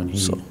also, and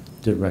he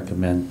did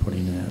recommend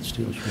putting in that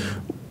steel string.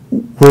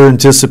 We're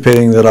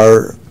anticipating that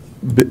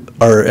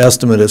our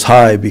estimate is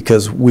high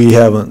because we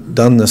haven't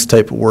done this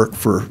type of work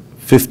for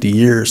 50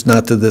 years,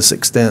 not to this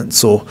extent.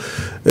 So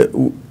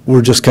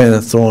we're just kind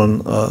of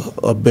throwing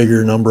a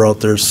bigger number out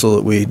there so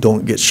that we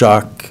don't get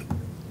shock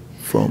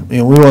from,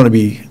 we want to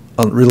be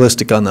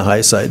realistic on the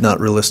high side, not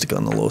realistic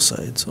on the low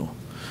side. So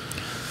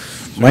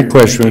my you're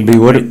question would be,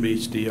 thinking what it might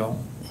be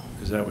steel?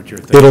 Is that what you're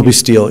thinking? it'll be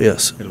steel,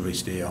 yes. It'll be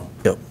steel.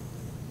 Yep.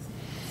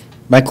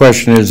 my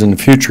question is, in the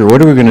future,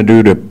 what are we going to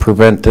do to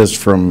prevent this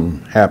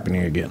from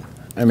happening again?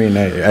 I mean,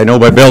 I know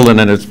by building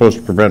it, it's supposed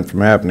to prevent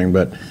from happening,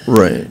 but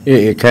Right.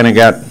 it kind of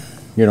got,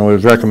 you know, it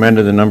was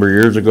recommended a number of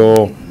years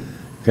ago,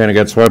 kind of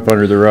got swept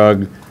under the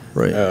rug.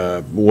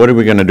 Right. What are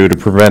we going to do to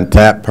prevent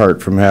that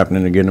part from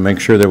happening again, to make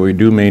sure that we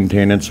do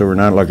maintain it so we're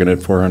not looking at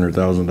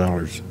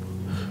 $400,000?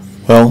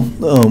 Well,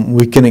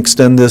 we can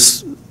extend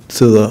this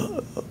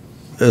to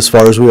as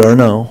far as we are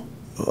now,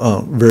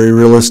 very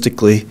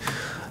realistically.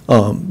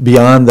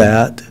 Beyond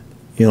that,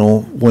 you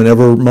know,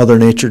 whenever Mother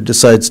Nature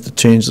decides to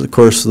change the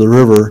course of the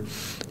river,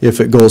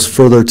 if it goes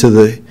further to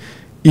the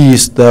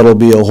east, that'll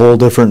be a whole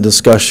different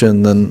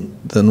discussion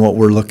than what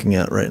we're looking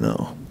at right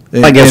now.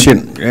 I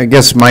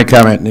guess my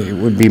comment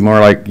would be more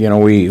like, you know,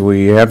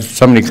 we have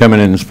somebody come in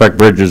and inspect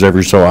bridges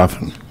every so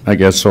often, I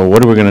guess. So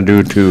what are we going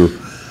to do to,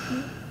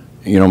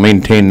 you know,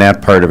 maintain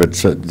that part of it,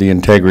 so the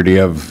integrity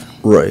of.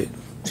 Right.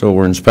 So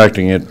we're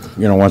inspecting it,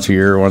 you know, once a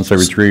year, once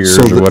every 3 years,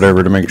 or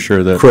whatever, to make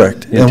sure that.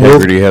 Correct. The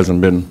integrity hasn't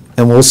been.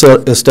 And we'll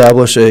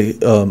establish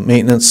a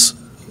maintenance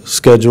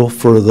schedule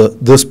for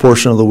this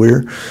portion of the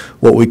weir.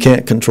 What we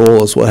can't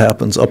control is what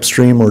happens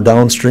upstream or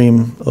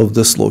downstream of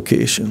this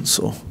location,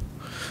 so.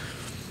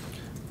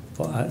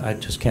 Well, I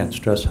just can't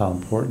stress how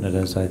important it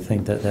is. I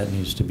think that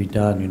needs to be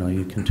done. You know,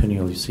 you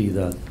continually see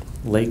the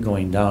lake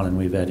going down, and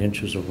we've had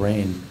inches of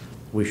rain.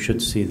 We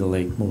should see the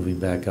lake moving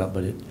back up,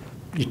 but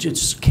you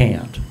just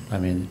can't. I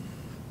mean,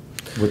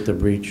 with the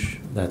breach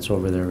that's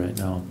over there right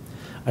now.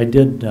 I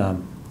did, I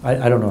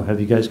don't know,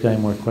 have you guys got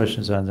any more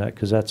questions on that?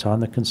 Because that's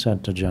on the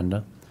consent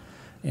agenda,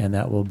 and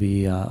that will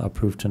be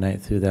approved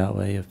tonight through that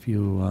way if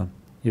you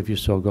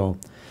so go.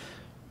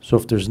 So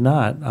if there's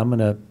not, I'm going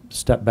to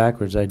step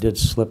backwards. I did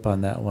slip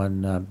on that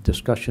one,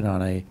 discussion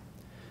on a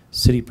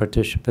city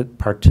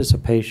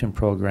participation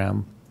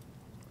program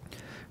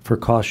for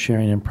cost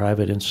sharing and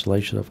private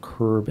installation of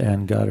curb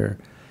and gutter.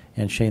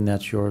 And Shane,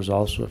 that's yours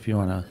also if you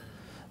want to.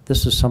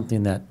 This is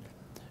something that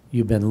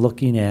you've been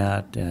looking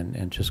at,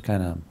 and just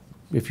kind of,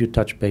 if you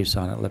touch base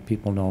on it, let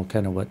people know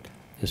kind of what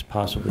is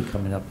possibly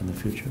coming up in the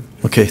future.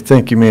 Okay,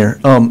 thank you, Mayor.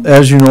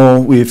 As you know,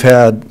 we've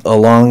had a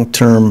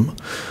long-term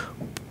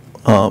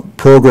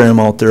program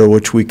out there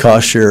which we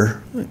cost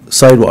share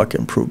sidewalk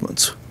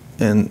improvements.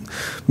 And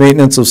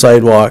maintenance of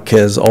sidewalk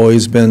has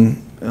always been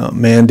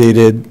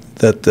mandated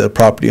that the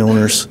property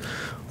owners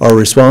are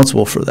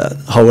responsible for that.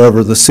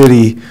 However, the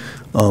city,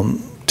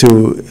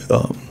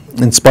 to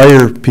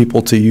inspire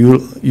people to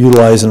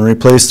utilize and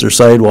replace their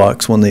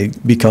sidewalks when they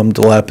become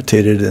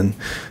dilapidated and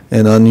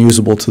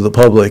unusable to the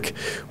public,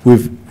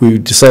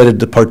 we've decided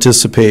to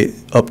participate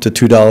up to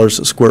 $2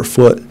 a square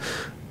foot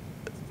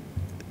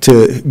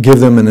to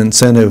give them an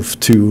incentive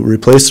to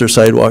replace their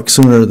sidewalk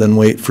sooner than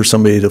wait for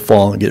somebody to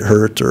fall and get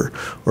hurt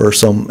or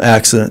some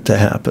accident to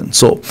happen.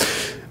 So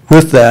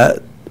with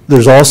that,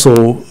 there's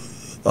also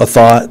a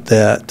thought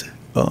that,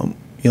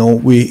 you know,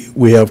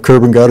 we have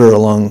curb and gutter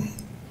along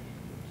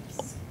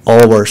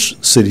all of our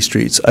city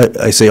streets.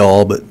 I say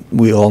all, but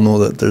we all know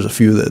that there's a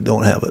few that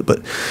don't have it.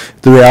 But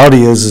the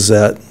reality is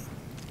that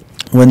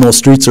when those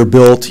streets are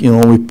built, you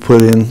know, we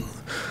put in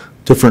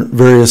different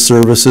various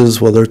services,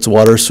 whether it's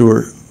water,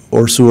 sewer,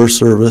 or sewer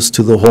service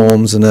to the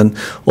homes, and then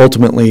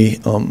ultimately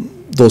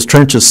those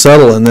trenches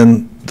settle, and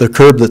then the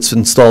curb that's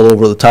installed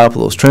over the top of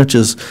those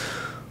trenches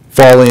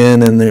fall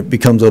in, and it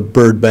becomes a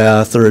bird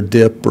bath or a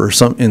dip, or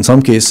in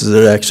some cases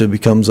it actually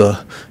becomes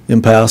a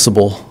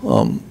impassable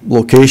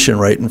location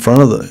right in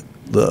front of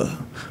the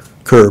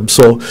curb.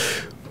 So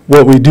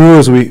what we do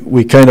is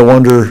we kind of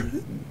wonder,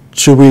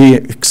 should we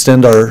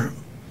extend our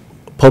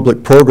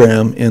public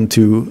program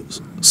into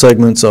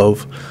segments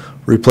of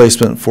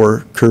replacement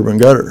for curb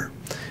and gutter?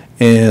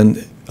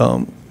 And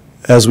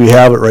as we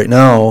have it right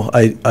now,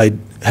 I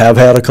have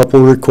had a couple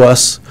of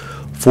requests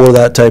for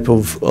that type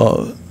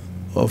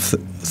of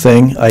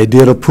thing. I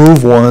did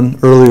approve one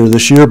earlier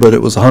this year, but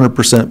it was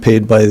 100%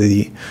 paid by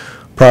the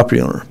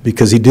property owner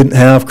because he didn't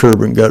have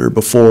curb and gutter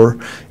before,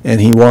 and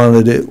he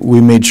wanted it.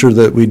 We made sure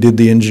that we did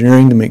the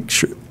engineering to make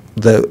sure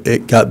that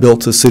it got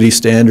built to city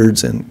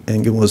standards and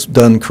it was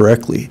done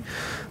correctly.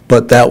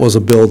 But that was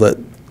a bill that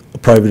a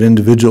private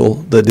individual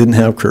that didn't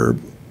have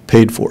curb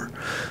paid for.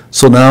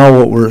 So now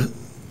what we're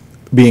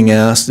being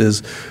asked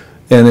is,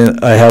 and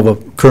I have a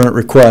current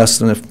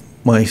request, and if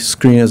my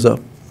screen is up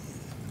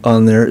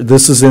on there,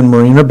 this is in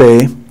Marina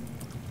Bay.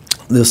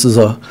 This is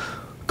a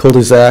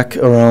cul-de-sac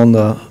around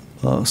the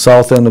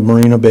south end of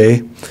Marina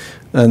Bay.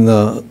 And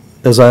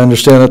as I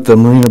understand it, the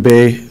Marina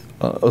Bay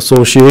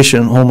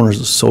Association,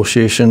 Homeowners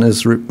Association,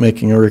 is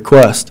making a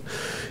request.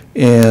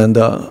 And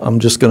I'm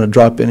just going to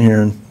drop in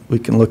here and we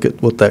can look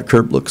at what that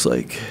curb looks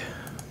like.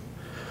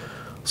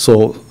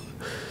 So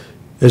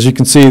as you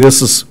can see,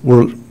 this is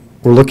we're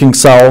looking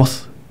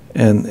south,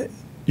 and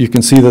you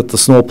can see that the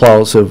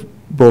snowplows have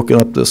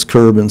broken up this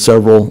curb in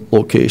several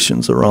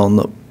locations around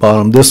the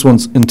bottom. This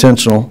one's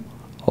intentional.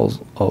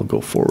 I'll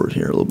go forward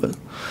here a little bit.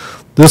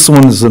 This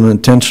one is an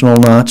intentional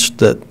notch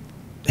that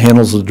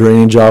handles the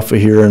drainage off of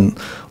here and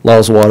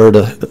allows water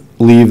to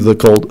leave the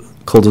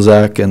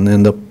cul-de-sac and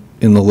end up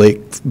in the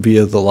lake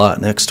via the lot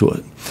next to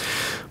it.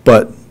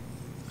 But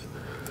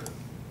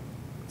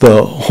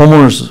the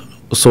Homeowners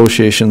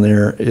association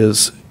there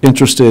is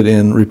interested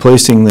in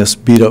replacing this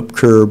beat-up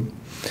curb.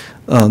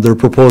 They're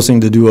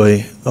proposing to do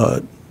a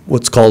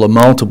what's called a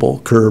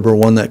mountable curb, or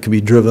one that can be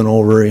driven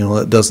over,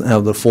 that doesn't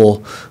have the full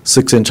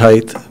 6-inch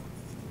height,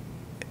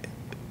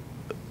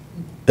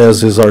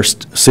 as is our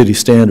city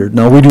standard.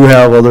 Now, we do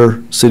have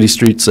other city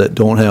streets that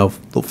don't have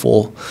the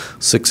full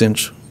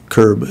 6-inch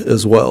curb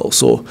as well,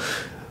 so.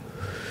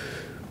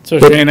 So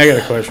Shane, I got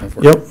a question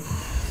for you. Yep.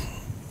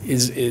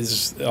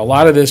 Is a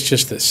lot of this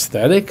just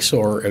aesthetics,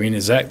 or, I mean,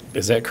 is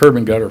that curb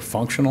and gutter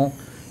functional?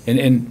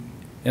 And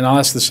I'll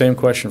ask the same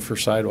question for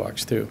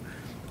sidewalks too.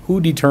 Who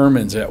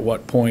determines at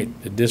what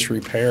point the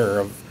disrepair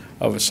of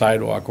a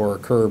sidewalk or a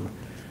curb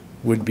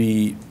would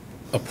be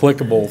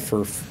applicable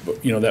for,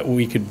 that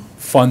we could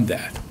fund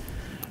that?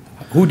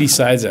 Who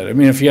decides that? I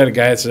mean, if you had a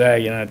guy that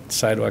says, the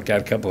sidewalk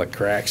got a couple of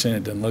cracks in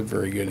it, doesn't look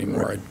very good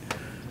anymore, I'd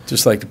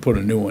just like to put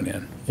a new one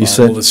in.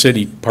 Will the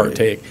city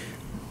partake?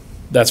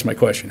 That's my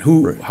question.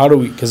 How do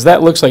we, because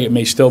that looks like it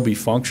may still be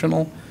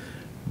functional,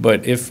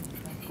 but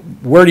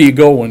where do you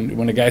go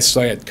when a guy says,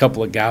 I got a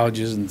couple of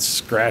gouges and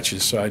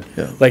scratches, so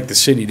I'd like the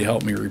city to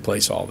help me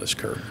replace all this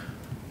curb?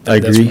 I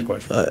agree.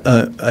 That's my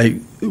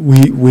question.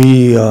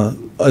 We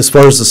as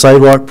far as the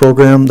sidewalk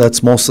program,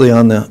 that's mostly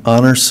on the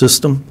honor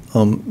system.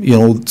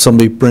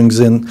 Somebody brings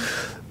in,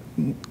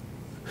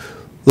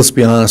 let's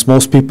be honest,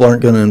 most people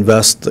aren't going to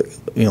invest,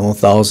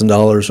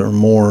 $1,000 or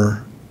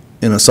more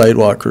in a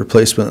sidewalk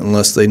replacement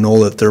unless they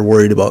know that they're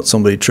worried about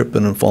somebody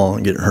tripping and falling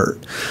and getting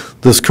hurt.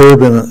 This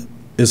curb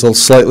is a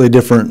slightly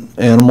different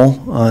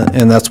animal,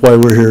 and that's why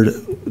we're here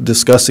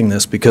discussing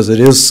this, because it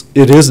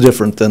is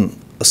different than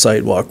a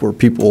sidewalk where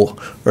people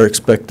are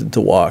expected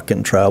to walk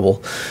and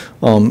travel.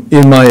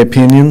 In my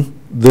opinion,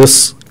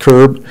 this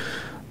curb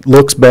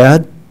looks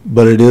bad,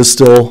 but it is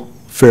still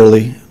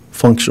fairly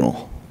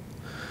functional.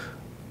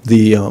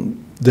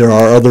 There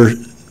are other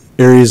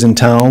areas in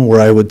town where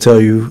I would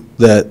tell you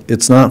that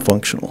it's not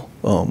functional.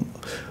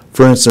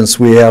 For instance,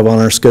 we have on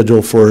our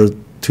schedule for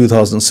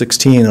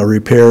 2016 a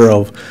repair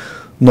of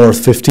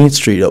North 15th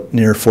Street up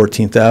near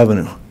 14th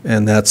Avenue,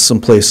 and that's some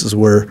places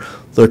where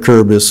the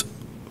curb has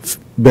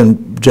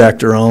been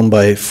jacked around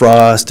by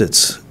frost.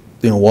 It's,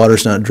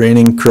 water's not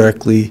draining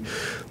correctly,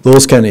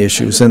 those kind of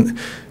issues. And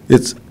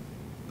it's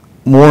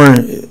more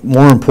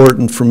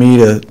important for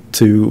me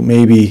to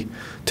maybe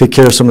take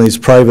care of some of these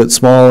private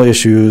small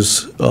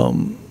issues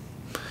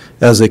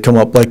as they come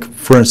up. Like,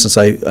 for instance,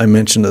 I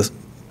mentioned a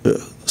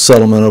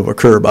settlement of a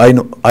curb.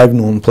 I've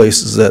known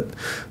places that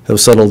have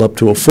settled up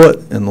to a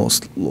foot in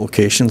those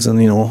locations, and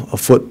a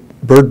foot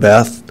bird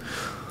bath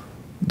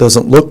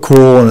doesn't look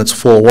cool when it's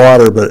full of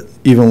water, but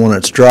even when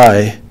it's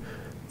dry,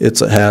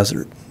 it's a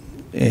hazard.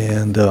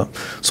 And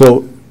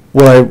so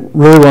what I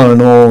really want to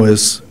know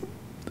is,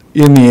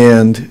 in the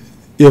end,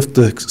 if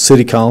the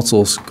city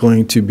council is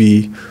going to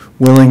be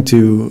willing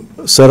to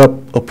set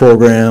up a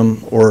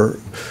program or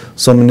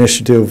some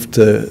initiative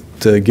to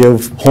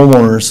give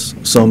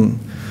homeowners some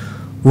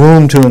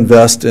room to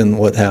invest in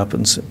what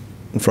happens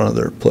in front of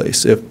their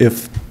place.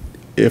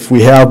 If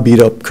we have beat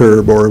up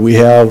curb, or we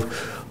have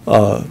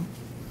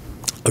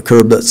a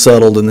curb that's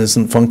settled and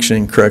isn't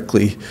functioning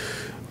correctly,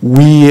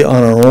 we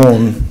on our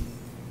own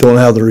don't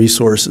have the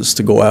resources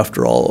to go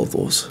after all of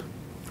those.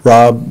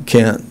 Rob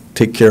can't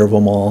take care of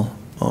them all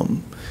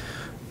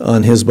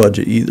on his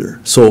budget either.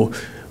 So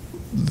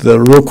the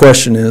real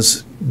question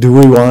is, do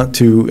we want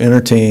to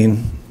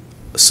entertain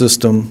a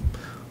system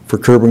for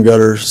curb and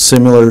gutter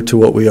similar to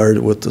what we are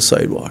with the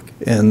sidewalk?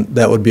 And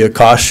that would be a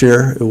cost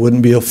share. It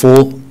wouldn't be a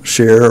full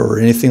share or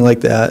anything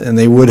like that, and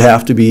they would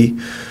have to be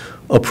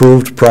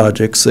approved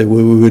projects. We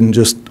wouldn't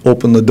just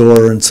open the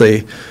door and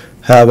say,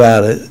 have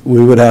at it. We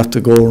would have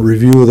to go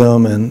review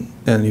them and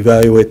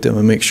evaluate them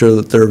and make sure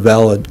that they're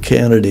valid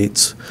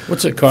candidates.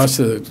 What's it cost?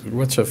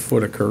 What's a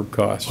foot of curb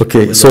cost?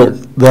 Okay, so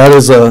that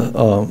is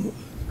a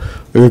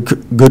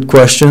good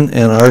question,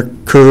 and our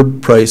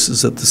curb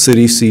prices that the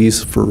city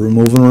sees for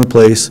remove and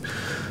replace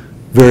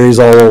varies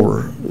all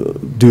over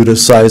due to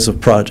size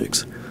of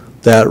projects.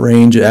 That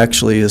range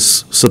actually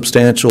is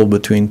substantial,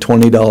 between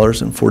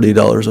 $20 and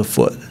 $40 a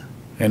foot.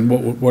 And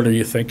what are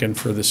you thinking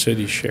for the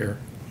city's share?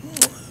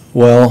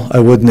 Well, I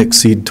wouldn't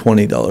exceed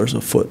 $20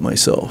 a foot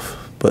myself,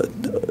 but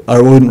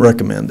I wouldn't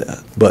recommend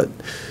that. But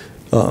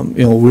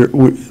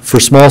we for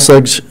small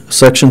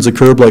sections of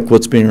curb like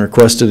what's being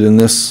requested in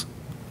this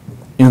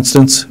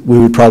instance, we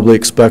would probably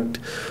expect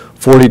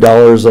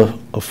 $40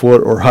 a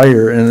foot or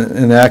higher.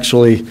 And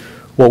actually,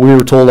 what we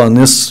were told on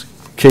this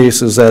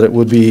case is that it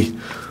would be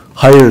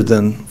higher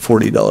than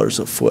 $40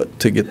 a foot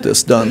to get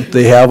this done.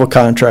 They have a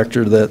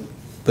contractor that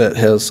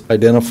has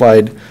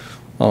identified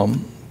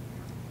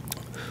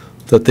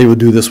that they would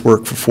do this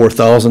work for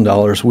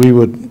 $4,000. We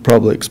would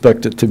probably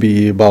expect it to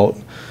be about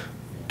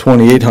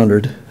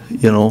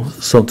 $2,800,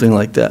 something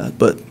like that.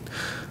 But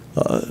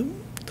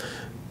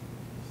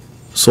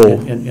so.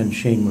 And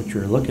Shane, what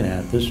you're looking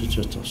at, this is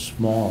just a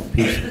small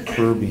piece of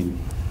curbing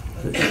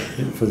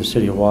for the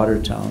city of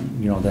Watertown,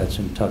 that's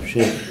in tough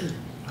shape.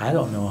 I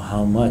don't know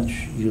how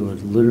much you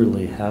would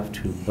literally have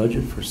to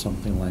budget for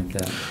something like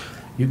that.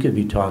 you could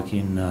be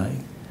talking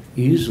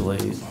easily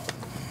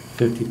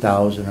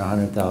 $50,000 or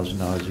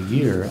 $100,000 a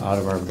year out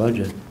of our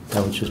budget.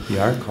 That would just be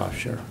our cost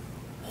share.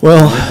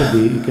 Well,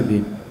 It could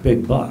be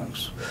big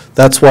bucks.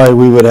 that's why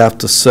we would have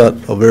to set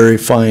a very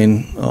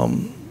fine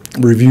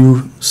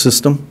review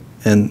system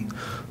and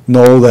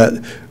know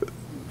that,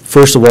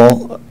 first of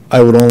all,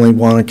 I would only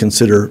want to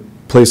consider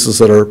places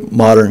that are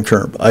modern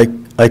curb.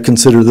 I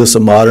consider this a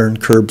modern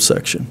curb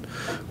section.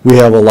 We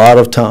have a lot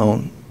of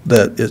town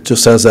that it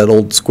just has that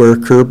old square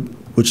curb,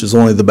 which is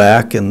only the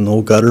back and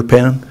no gutter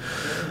pan.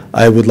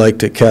 I would like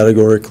to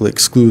categorically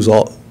exclude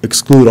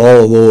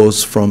all of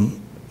those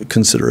from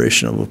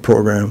consideration of a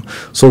program.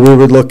 So we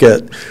would look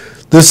at,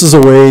 this is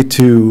a way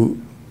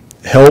to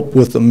help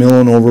with the mill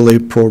and overlay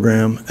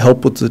program,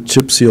 help with the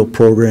chip seal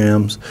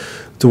programs,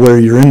 to where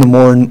you're in the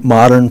more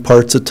modern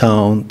parts of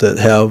town that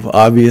have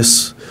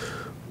obvious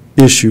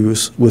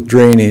issues with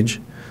drainage,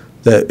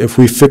 that if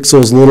we fix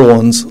those little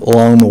ones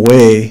along the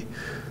way,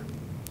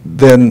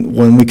 then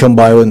when we come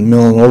by with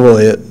mill and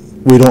overlay it,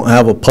 we don't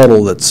have a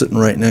puddle that's sitting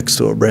right next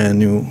to a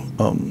brand-new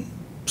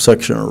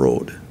section of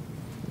road.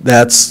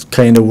 That's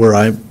kind of where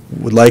I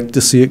would like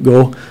to see it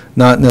go,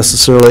 not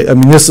necessarily, I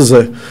mean, this is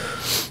a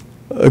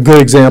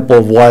good example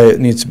of why it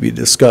needs to be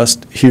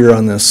discussed here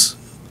on this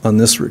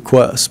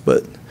request,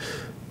 but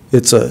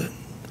it's a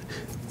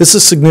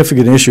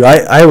significant issue.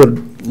 I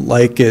would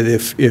like it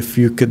if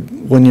you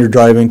could, when you're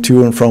driving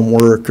to and from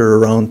work or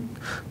around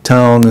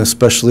town,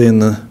 especially in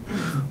the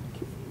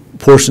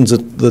portions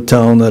of the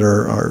town that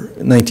are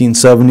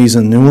 1970s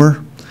and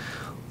newer,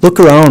 look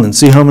around and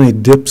see how many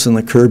dips in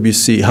the curb you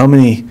see. How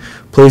many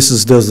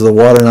places does the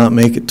water not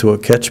make it to a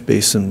catch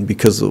basin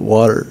because the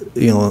water,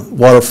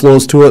 water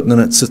flows to it and then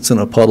it sits in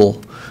a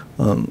puddle.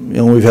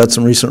 We've had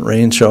some recent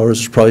rain showers.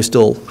 There's probably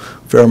still a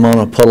fair amount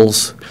of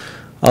puddles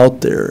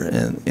out there.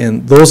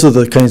 And those are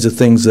the kinds of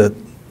things that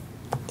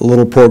a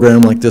little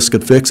program like this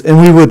could fix. And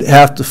we would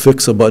have to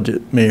fix a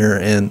budget, Mayor,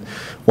 and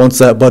once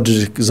that budget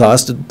is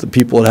exhausted, the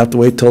people would have to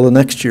wait till the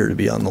next year to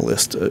be on the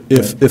list,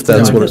 if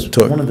that's what it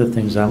took. One of the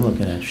things I'm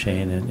looking at,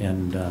 Shane,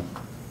 and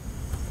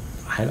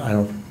I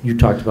don't, you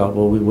talked about,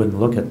 well, we wouldn't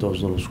look at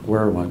those little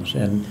square ones,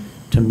 and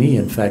to me,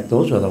 in fact,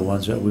 those are the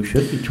ones that we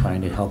should be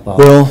trying to help out.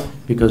 Well,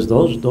 because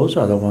those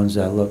are the ones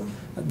that look,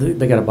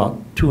 they got about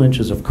 2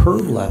 inches of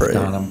curb left right.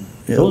 on them.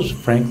 Yeah. Those,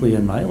 frankly,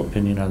 in my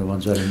opinion, are the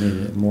ones that are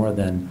needed more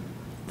than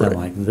Right.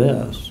 like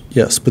this.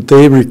 Yes, but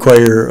they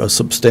require a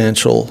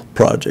substantial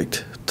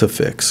project to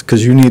fix,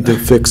 because you need to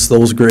fix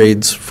those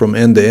grades from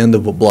end to end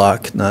of a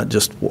block, not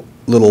just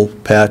little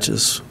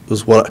patches,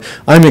 is what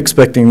I'm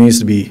expecting these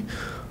to be,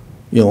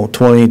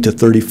 20 to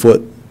 30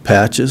 foot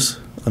patches.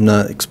 I'm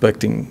not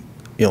expecting,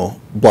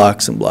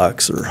 blocks and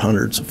blocks or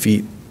hundreds of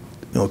feet,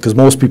 because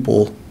most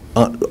people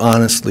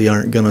honestly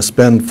aren't going to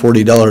spend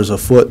 $40 a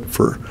foot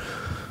for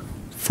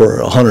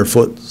a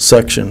 100-foot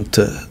section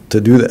to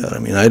do that. I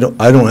mean, I don't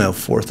have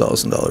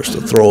 $4,000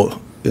 to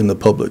throw in the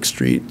public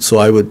street, so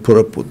I would put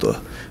up with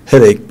the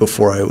headache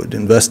before I would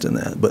invest in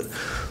that. But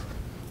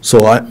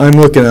so I'm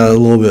looking at a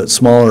little bit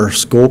smaller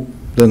scope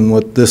than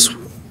what this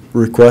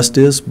request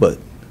is, but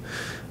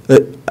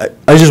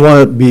I just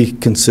want to be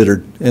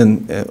considered,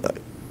 and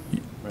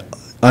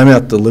I'm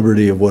at the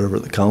liberty of whatever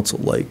the council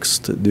likes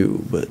to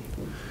do. But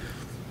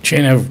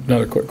Shane, I have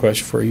another quick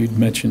question for you. You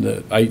mentioned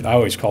that I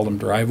always call them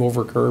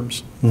drive-over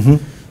curbs.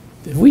 mm-hmm.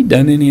 Have we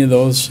done any of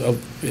those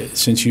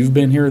since you've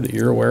been here that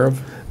you're aware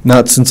of?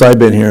 Not since I've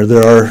been here.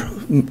 There are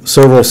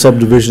several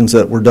subdivisions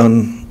that were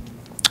done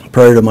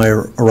prior to my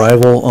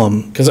arrival.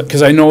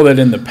 Because I know that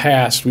in the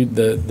past,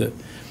 the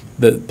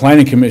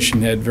planning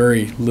commission had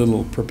very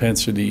little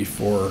propensity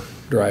for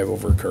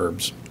drive-over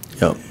curbs.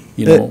 Yep.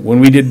 When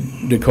we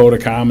did Dakota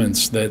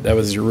Commons, that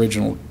was the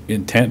original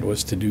intent,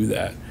 was to do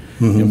that.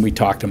 Mm-hmm. And we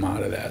talked them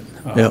out of that.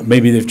 Yep.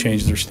 Maybe they've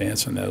changed their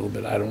stance on that a little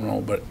bit. I don't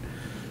know, but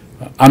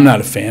I'm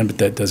not a fan. But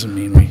that doesn't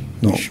mean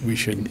we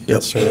shouldn't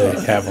necessarily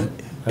have them.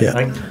 Yeah.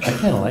 I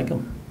kind of like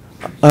them.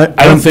 I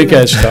don't think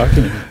I was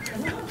talking to you.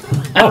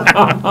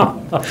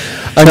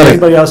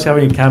 Anybody else have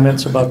any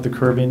comments about the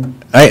curbing?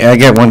 I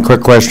get one quick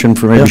question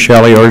for maybe Yeah.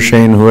 Shelley or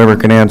Shane, whoever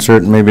can answer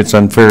it, and maybe it's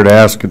unfair to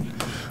ask it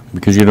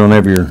because you don't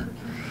have your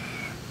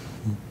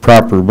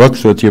proper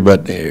books with you,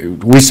 but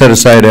we set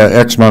aside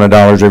X amount of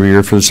dollars every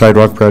year for the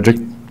sidewalk project?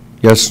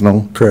 Yes,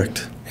 no?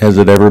 Correct. Has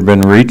it ever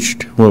been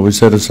reached, what we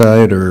set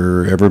aside,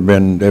 or have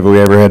we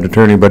ever had to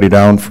turn anybody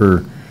down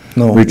for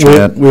No, reaching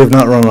that? we have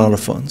not run out of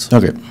funds.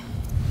 Okay.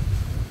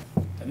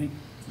 I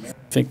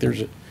think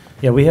there's a.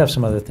 Yeah, we have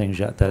some other things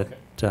yet that,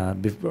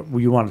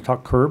 you want to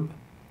talk curb?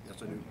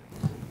 Yes, I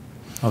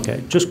do.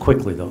 Okay, just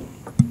quickly though.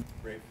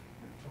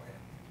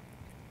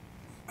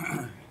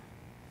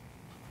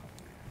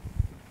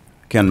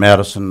 Ken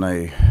Madison,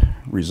 I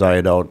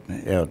reside out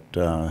at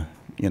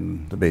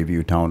in the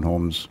Bayview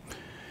Townhomes,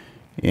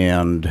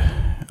 and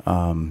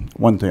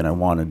one thing I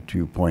wanted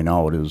to point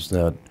out is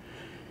that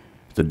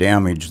the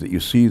damage that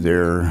you see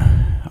there,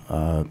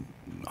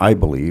 I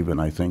believe, and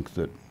I think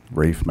that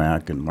Rafe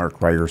Mack and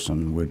Mark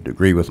Ryerson would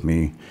agree with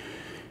me,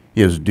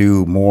 is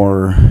due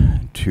more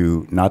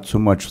to not so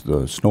much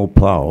the snow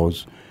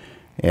plows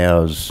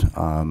as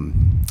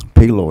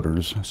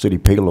payloaders, city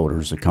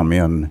payloaders that come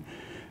in.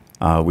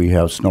 We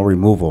have snow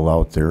removal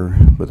out there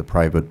with a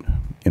private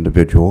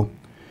individual,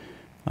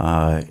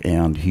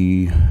 and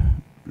he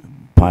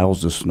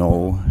piles the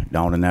snow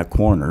down in that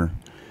corner.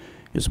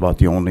 It's about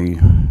the only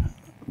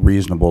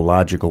reasonable,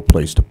 logical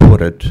place to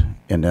put it,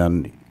 and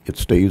then it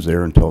stays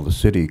there until the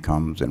city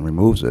comes and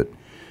removes it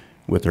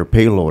with their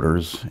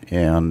payloaders.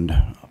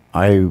 And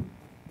I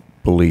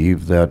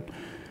believe that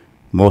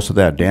most of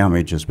that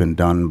damage has been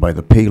done by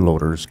the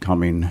payloaders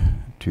coming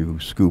to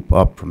scoop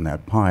up from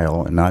that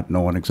pile and not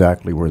knowing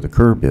exactly where the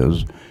curb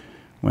is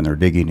when they're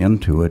digging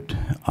into it.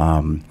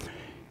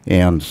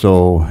 And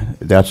so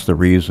that's the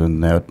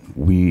reason that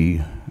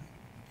we,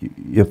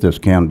 if this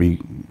can be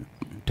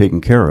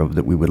taken care of,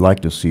 that we would like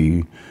to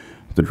see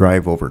the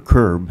drive over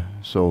curb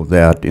so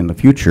that in the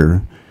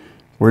future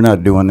we're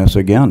not doing this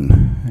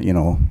again, you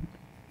know,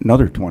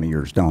 another 20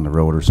 years down the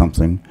road or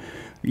something.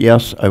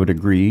 Yes, I would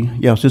agree.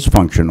 Yes, it's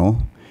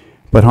functional.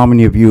 But how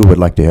many of you would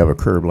like to have a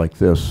curb like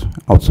this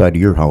outside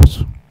of your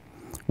house?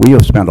 We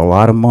have spent a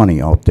lot of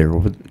money out there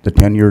over the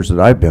 10 years that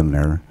I've been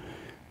there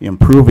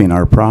improving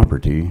our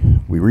property.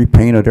 We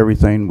repainted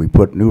everything. We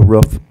put new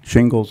roof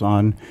shingles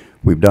on.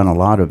 We've done a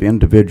lot of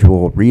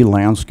individual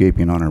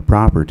re-landscaping on our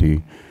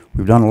property.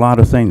 We've done a lot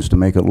of things to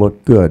make it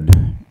look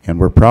good, and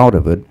we're proud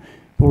of it,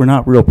 but we're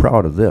not real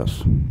proud of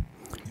this.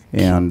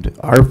 And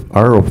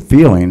our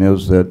feeling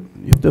is that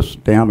if this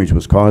damage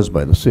was caused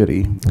by the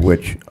city,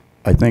 which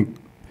I think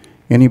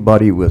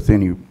anybody with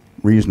any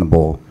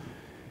reasonable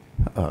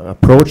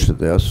approach to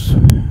this,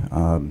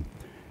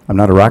 I'm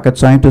not a rocket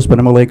scientist, but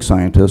I'm a lake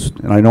scientist,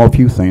 and I know a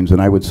few things,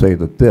 and I would say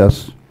that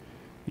this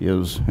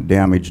is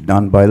damage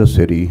done by the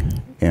city,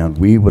 and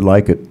we would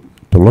like it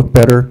to look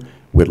better.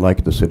 We'd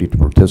like the city to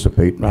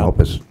participate and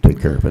help us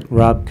take care of it.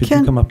 Rob, could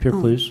you come up here,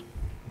 please?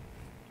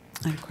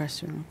 I have a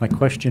question. My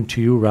question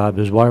to you, Rob,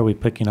 is why are we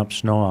picking up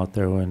snow out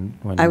there when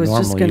I was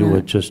just normally you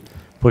would just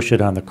push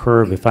it on the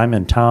curb? If I'm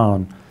in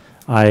town,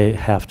 I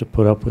have to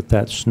put up with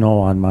that snow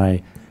on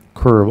my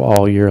curb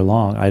all year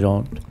long. I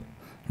don't.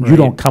 You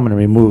don't come and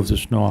remove the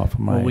snow off of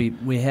my Well,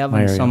 we have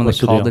my in area. some of What's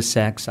the the deal?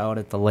 cul-de-sacs out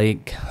at the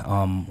lake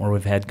where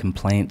we've had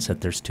complaints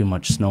that there's too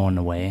much snow in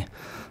the way.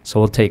 So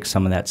we'll take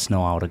some of that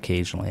snow out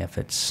occasionally if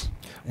it's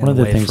in One of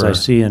the way things I for-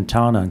 see in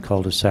town on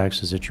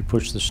cul-de-sacs is that you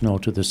push the snow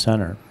to the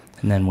center.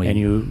 And then we... And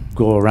you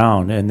go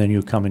around, and then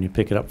you come and you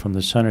pick it up from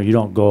the center. You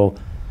don't go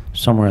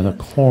somewhere in the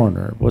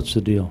corner. What's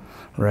the deal?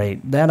 Right.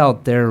 That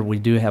out there, we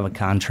do have a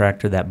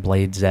contractor that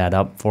blades that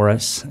up for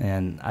us.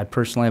 And I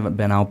personally haven't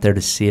been out there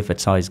to see if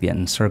it's always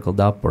getting circled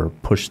up or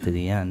pushed to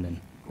the end.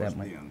 And that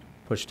might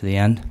push to the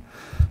end.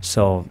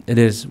 So it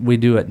is, we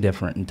do it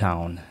different in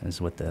town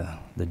is what the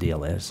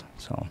deal is.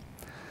 So,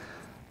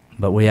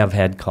 but we have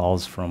had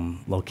calls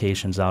from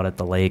locations out at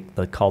the lake,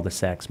 the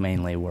cul-de-sacs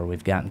mainly, where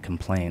we've gotten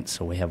complaints.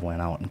 So we have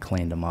went out and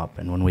cleaned them up.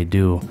 And when we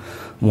do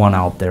one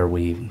out there,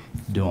 we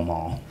do them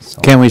all. So.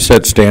 Can we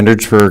set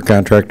standards for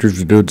contractors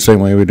to do it the same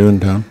way we do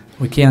in town?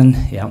 We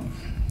can, yeah.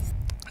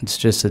 It's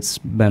just, it's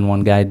been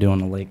one guy doing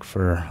the lake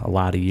for a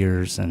lot of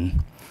years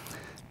and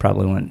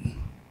probably wouldn't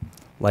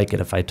like it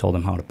if I told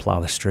him how to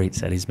plow the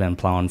streets that he's been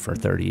plowing for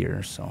 30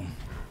 years, so.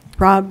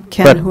 Rob,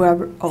 Ken, But-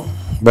 whoever,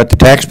 But the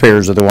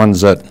taxpayers are the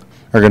ones that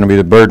are going to be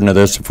the burden of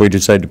this if we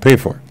decide to pay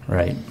for it.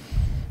 Right.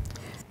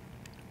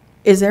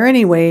 is there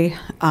any way,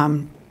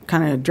 kind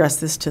of address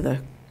this to the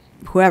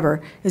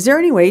whoever, is there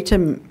any way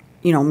to,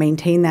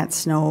 maintain that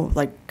snow,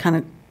 like kind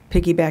of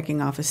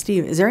piggybacking off of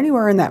Steve, is there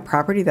anywhere in that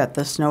property that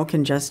the snow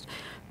can just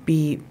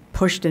be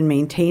pushed and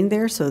maintained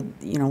there? So,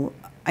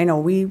 I know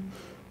we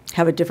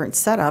have a different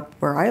setup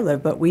where I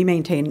live, but we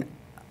maintain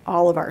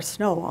all of our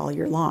snow all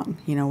year long.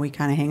 We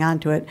kind of hang on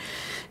to it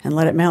and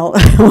let it melt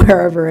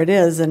wherever it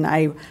is. And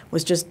I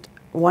was just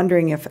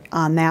wondering if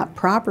on that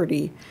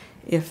property,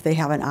 if they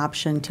have an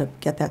option to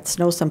get that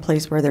snow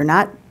someplace where they're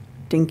not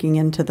dinking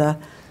into the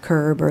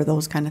curb or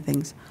those kind of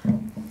things.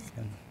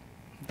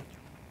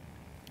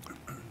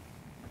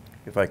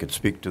 If I could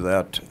speak to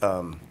that,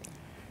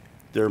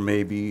 there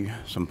may be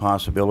some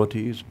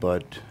possibilities,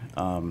 but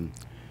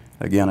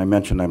again, I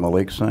mentioned I'm a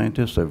lake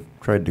scientist. I've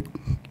tried to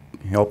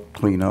help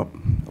clean up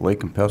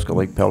Lake Kempesca,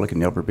 Lake Pelican,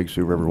 the Upper Big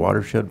Sioux River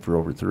watershed for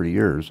over 30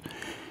 years.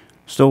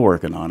 Still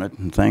working on it,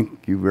 and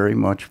thank you very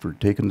much for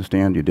taking the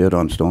stand you did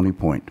on Stony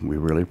Point. We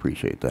really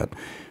appreciate that.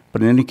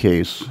 But in any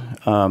case,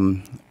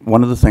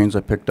 one of the things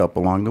I picked up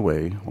along the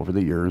way over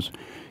the years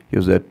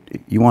is that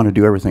you want to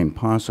do everything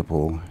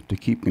possible to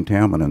keep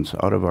contaminants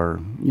out of our,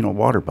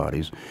 water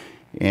bodies.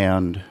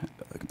 And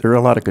there are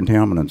a lot of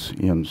contaminants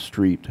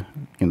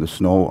in the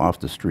snow off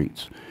the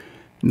streets.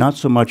 Not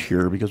so much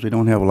here because we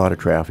don't have a lot of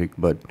traffic,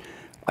 but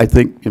I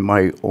think, in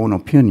my own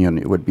opinion,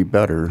 it would be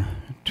better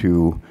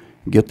to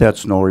get that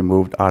snow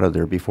removed out of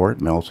there before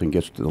it melts and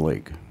gets to the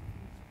lake.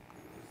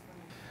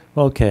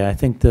 Okay, I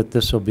think that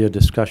this will be a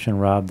discussion,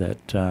 Rob,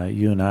 that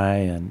you and I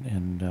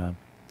and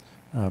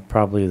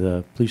probably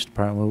the police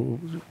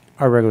department,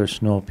 our regular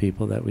snow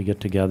people, that we get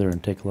together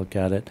and take a look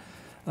at it.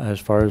 As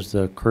far as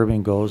the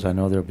curbing goes, I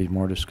know there'll be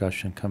more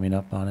discussion coming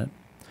up on it.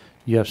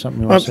 You have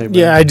something you want to say, Brad?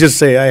 Yeah, I just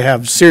say I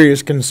have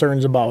serious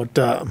concerns about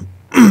a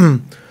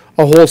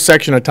whole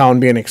section of town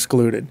being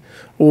excluded.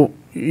 Well,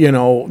 you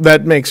know,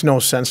 that makes no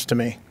sense to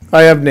me.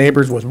 I have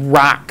neighbors with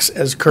rocks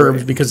as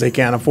curbs because they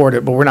can't afford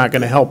it, but we're not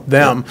going to help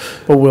them,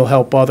 but we'll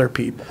help other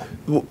people.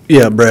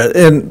 Yeah, Brad,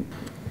 and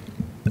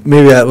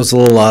maybe that was a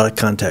little out of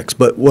context,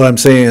 but what I'm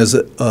saying is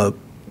that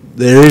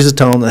the areas of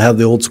town that have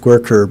the old square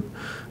curb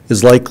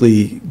is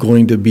likely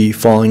going to be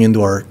falling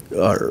into our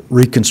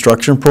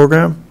reconstruction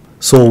program.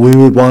 So we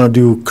would want to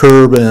do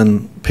curb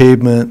and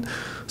pavement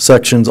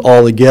sections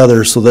all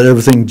together so that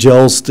everything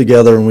gels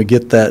together and we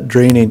get that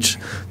drainage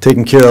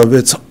taken care of.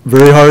 It's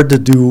very hard to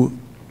do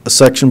a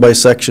section by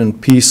section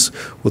piece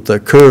with the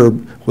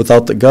curb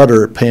without the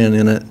gutter pan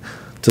in it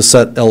to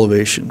set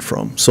elevation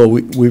from. So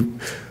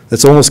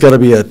it's almost got to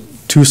be a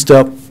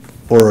two-step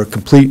or a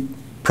complete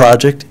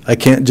project. I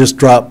can't just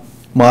drop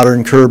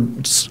modern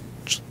curb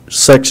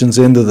sections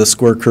into the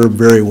square curb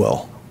very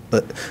well.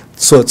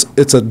 So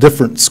it's a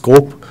different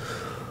scope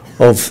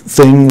of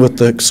thing with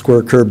the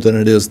square curb than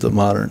it is the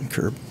modern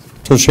curb.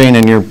 So Shane,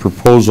 in your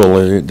proposal,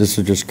 this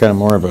is just kind of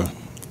more of a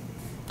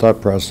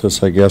thought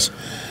process, I guess.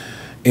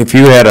 If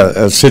you had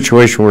a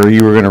situation where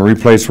you were going to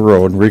replace a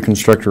road,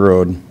 reconstruct a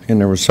road,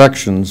 and there were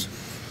sections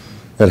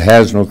that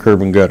has no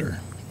curb and gutter,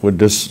 would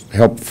this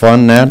help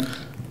fund that?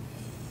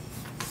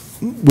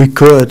 We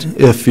could,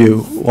 if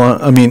you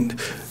want. I mean,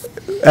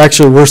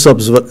 actually, we're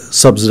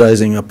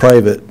subsidizing a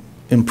private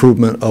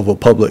improvement of a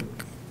public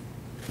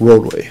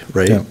roadway,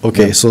 right? Yeah.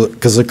 Okay, Yeah. so,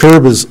 because the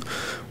curb is,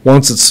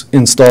 once it's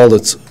installed,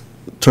 it's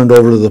turned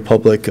over to the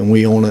public and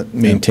we own it,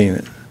 maintain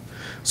it.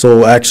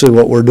 So actually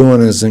what we're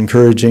doing is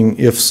encouraging,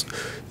 if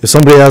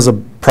somebody has a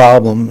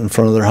problem in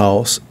front of their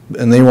house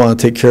and they want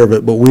to take care of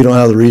it, but we don't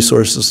have the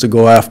resources to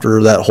go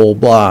after that whole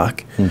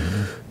block,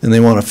 and they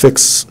want to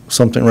fix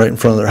something right in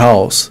front of their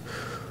house,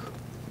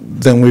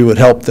 then we would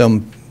help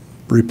them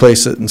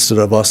replace it instead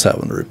of us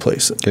having to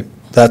replace it. Okay.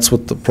 That's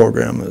what the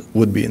program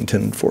would be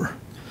intended for.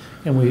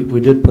 And we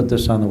did put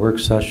this on the work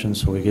session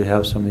so we could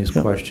have some of these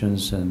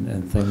questions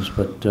and things,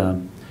 but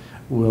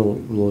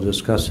we'll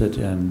discuss it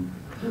and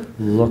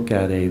look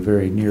at a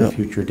very near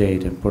future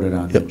date and put it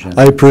on the agenda.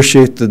 I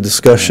appreciate the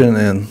discussion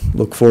and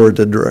look forward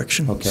to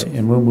direction. Okay, So.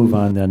 and we'll move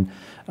on then.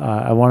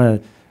 I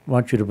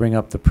want you to bring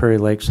up the Prairie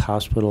Lakes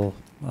Hospital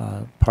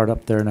part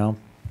up there now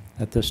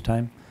at this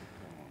time.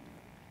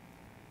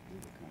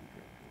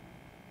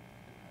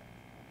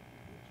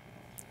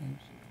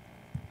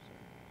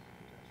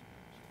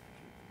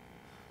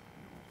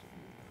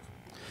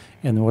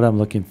 And what I'm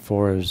looking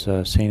for is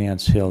St.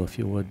 Anne's Hill, if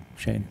you would,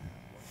 Shane.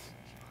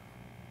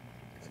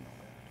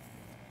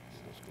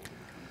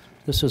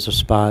 This is a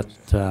spot,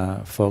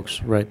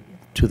 folks, right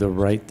to the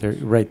right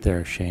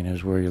there, Shane,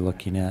 is where you're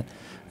looking at.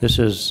 This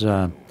is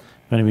going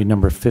to be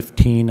number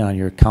 15 on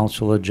your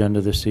council agenda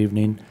this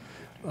evening.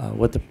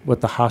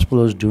 What the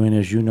hospital is doing,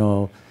 as you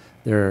know,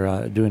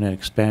 they're doing an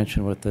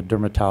expansion with the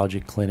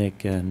dermatology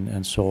clinic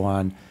and so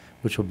on,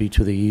 which will be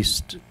to the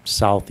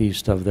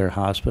southeast of their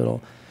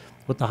hospital.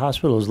 What the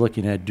hospital is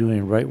looking at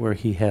doing right where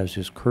he has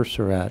his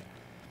cursor at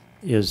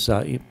is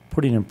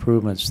putting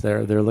improvements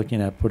there. They're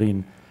looking at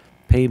putting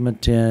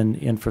pavement in,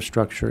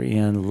 infrastructure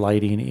in,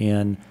 lighting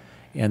in,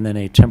 and then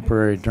a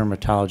temporary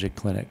dermatology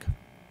clinic.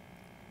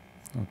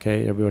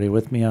 Okay, everybody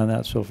with me on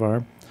that so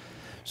far?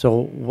 So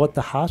what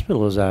the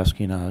hospital is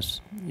asking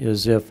us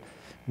is if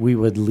we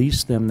would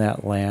lease them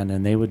that land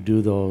and they would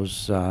do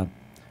those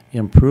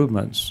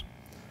improvements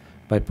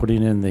by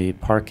putting in the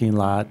parking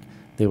lot.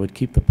 They would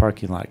keep the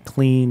parking lot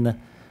clean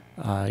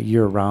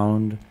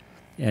year-round.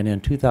 And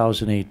in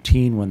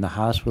 2018, when the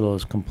hospital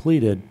is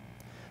completed,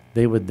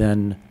 they would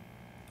then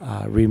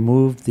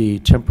remove the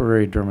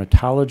temporary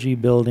dermatology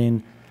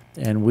building,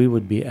 and we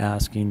would be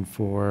asking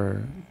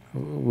for,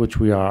 which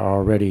we are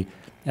already,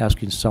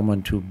 asking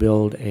someone to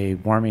build a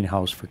warming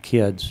house for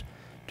kids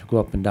to go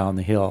up and down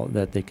the hill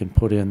that they can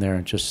put in there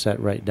and just set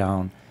right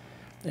down.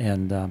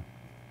 And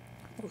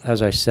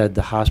as I said,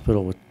 the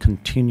hospital would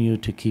continue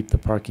to keep the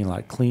parking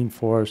lot clean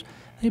for us.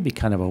 It'd be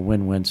kind of a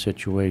win-win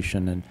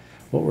situation. And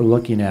what we're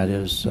looking at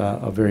is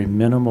a very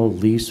minimal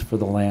lease for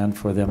the land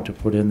for them to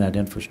put in that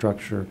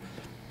infrastructure,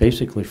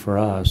 basically for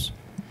us,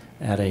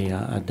 at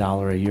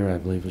 $1 a year, I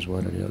believe is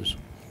what it is.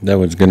 That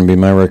was going to be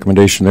my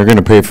recommendation. They're going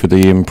to pay for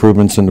the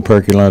improvements in the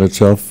parking lot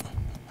itself?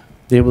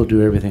 They will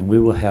do everything. We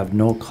will have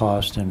no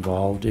cost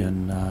involved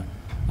in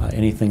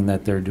anything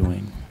that they're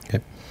doing. Okay.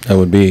 That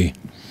would be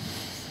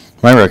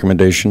my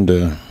recommendation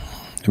to,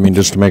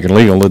 just to make it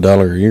legal,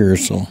 $1 a year,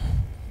 so.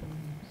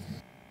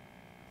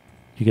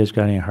 You guys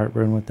got any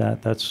heartburn with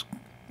that?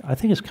 I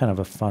think it's kind of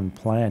a fun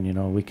plan, you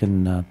know. We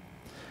can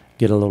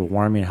get a little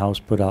warming house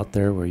put out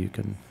there where you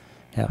can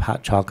have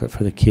hot chocolate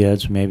for the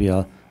kids, maybe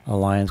a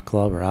Lions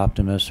Club or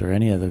Optimus or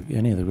any of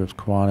the groups,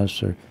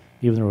 Kiwanis or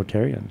even the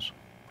Rotarians.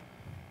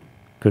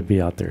 Could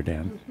be out there,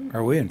 Dan.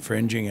 Are we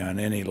infringing on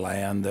any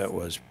land that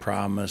was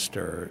promised,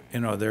 or,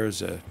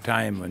 there's a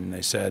time when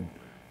they said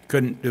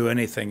couldn't do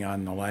anything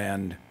on the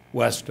land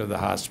west of the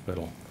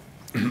hospital?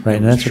 Right,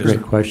 and that's a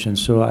great question.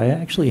 So I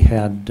actually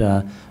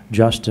had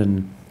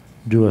Justin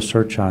do a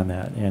search on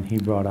that, and he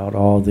brought out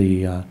all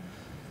the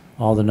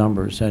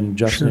numbers. And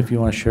Justin, Sure. if you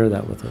want to share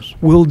that with us.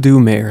 Will do,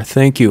 Mayor.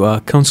 Thank you.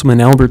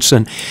 Councilman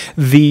Albertson,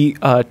 the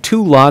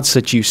two lots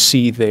that you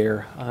see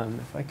there,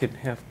 if I could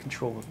have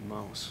control of the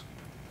mouse.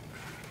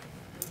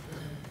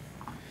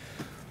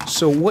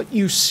 So what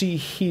you see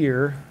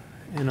here,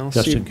 and I'll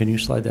see. Justin, can you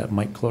slide that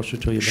mic closer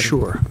to you? Buddy?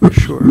 Sure,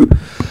 sure.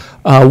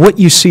 What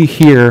you see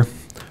here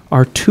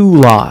are two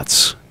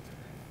lots,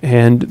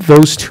 and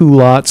those two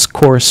lots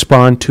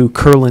correspond to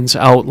Curlin's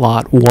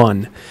Outlot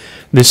 1.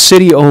 The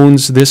city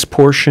owns this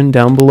portion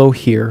down below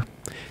here,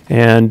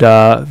 and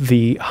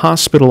the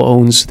hospital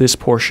owns this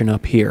portion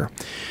up here.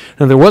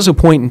 Now, there was a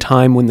point in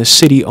time when the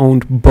city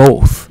owned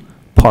both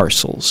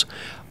parcels.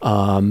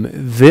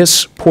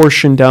 This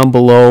portion down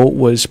below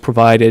was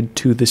provided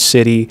to the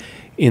city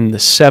in the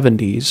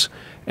 70s,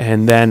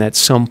 and then at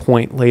some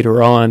point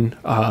later on,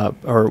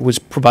 or was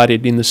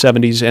provided in the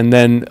 70s, and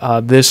then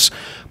this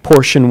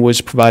portion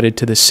was provided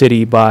to the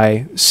city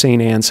by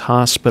St. Anne's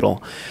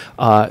Hospital.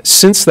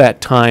 Since that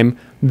time,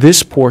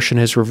 this portion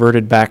has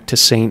reverted back to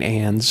St.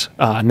 Anne's,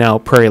 now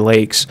Prairie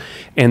Lakes,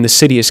 and the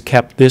city has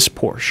kept this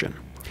portion.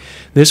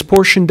 This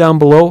portion down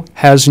below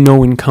has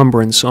no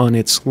encumbrance on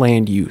its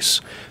land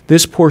use.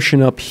 This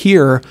portion up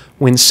here,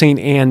 when St.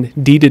 Anne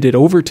deeded it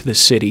over to the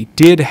city,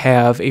 did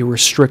have a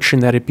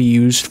restriction that it be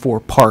used for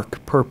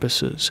park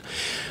purposes.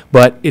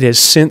 But it has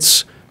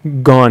since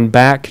gone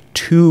back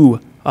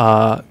to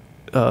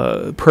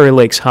Prairie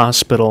Lakes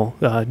Hospital,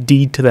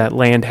 deed to that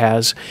land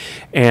has,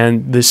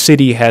 and the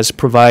city has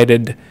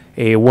provided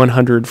a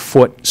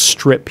 100-foot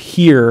strip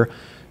here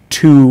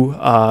to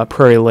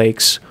Prairie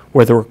Lakes,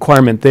 where the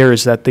requirement there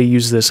is that they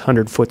use this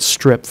 100-foot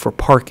strip for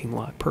parking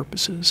lot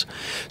purposes.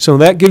 So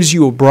that gives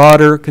you a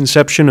broader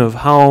conception of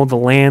how the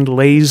land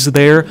lays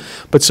there,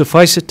 but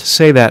suffice it to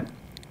say that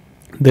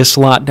this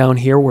lot down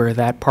here, where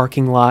that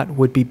parking lot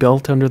would be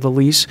built under the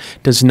lease,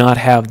 does not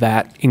have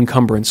that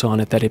encumbrance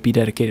on it that it be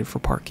dedicated for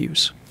park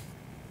use.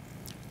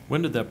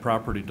 When did that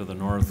property to the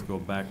north go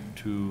back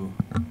to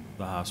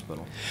the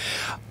hospital?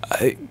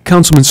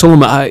 Councilman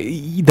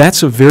Solom,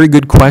 that's a very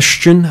good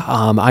question.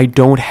 I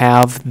don't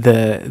have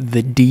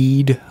the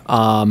deed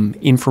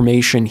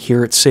information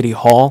here at City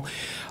Hall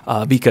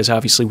because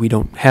obviously we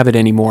don't have it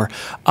anymore.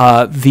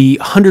 The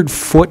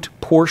 100-foot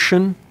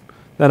portion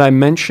that I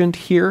mentioned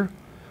here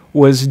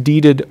was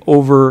deeded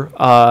over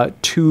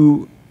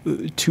to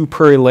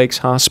Prairie Lakes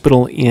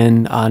Hospital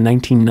in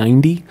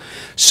 1990.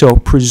 So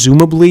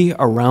presumably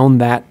around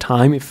that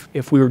time,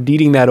 if we were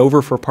deeding that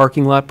over for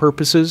parking lot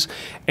purposes,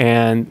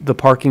 and the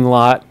parking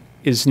lot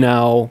is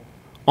now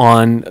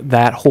on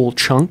that whole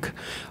chunk,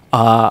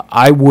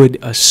 I would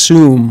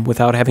assume,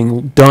 without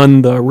having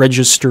done the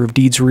Register of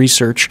Deeds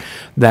research,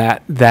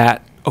 that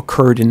that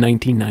occurred in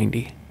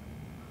 1990.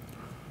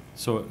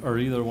 So are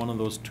either one of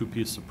those two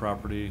pieces of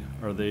property,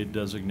 are they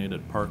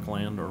designated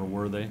parkland, or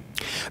were they?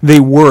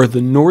 They were.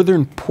 The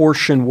northern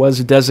portion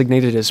was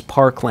designated as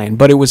parkland,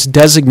 but it was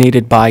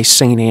designated by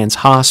St. Anne's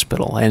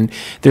Hospital, and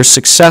their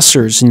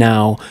successors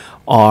now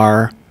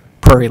are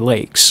Prairie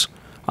Lakes.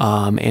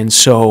 And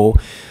so,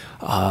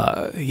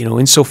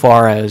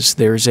 insofar as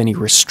there's any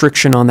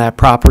restriction on that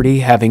property,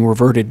 having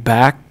reverted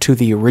back to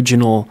the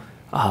original,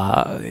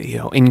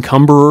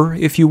 encumberer,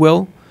 if you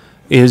will,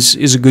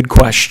 is a good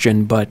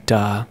question,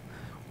 but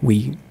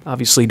we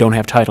obviously don't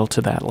have title to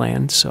that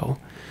land, so.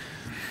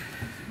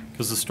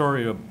 Because the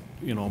story of,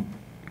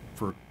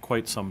 for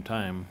quite some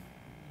time,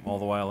 all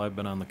the while I've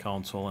been on the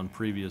council and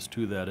previous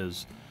to that,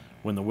 is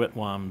when the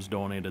Whitwams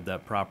donated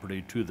that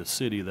property to the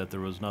city, that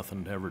there was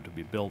nothing ever to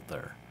be built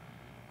there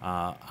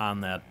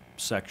on that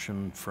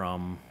section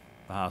from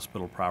the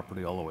hospital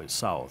property all the way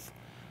south.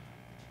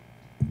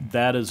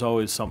 That is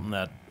always something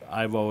that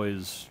I've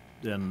always,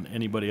 and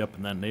anybody up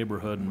in that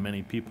neighborhood and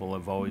many people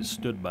have always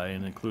stood by,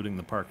 and including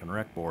the Park and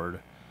Rec Board,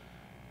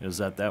 is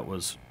that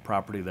was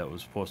property that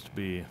was supposed to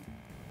be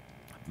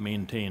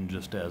maintained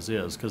just as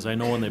is. Because I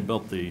know when they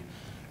built the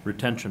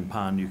retention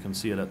pond, you can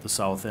see it at the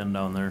south end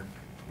down there.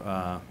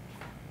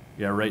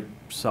 Right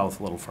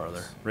south a little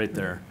farther, right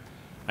there.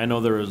 I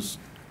know there was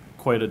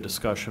quite a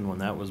discussion when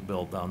that was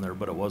built down there,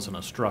 but it wasn't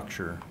a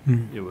structure.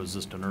 Mm. It was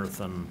just an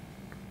earthen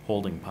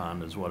holding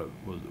pond is what it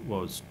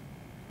was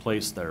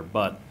placed there.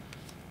 But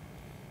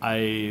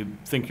I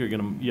think you're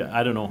gonna,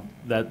 I don't know,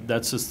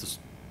 that's just,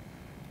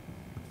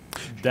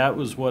 that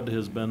was what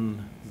has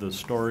been the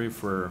story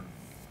for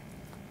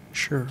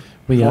Sure.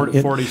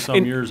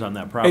 40-some years on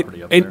that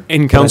property up there.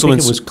 And Councilman,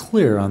 I think it was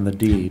clear on the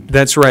deed.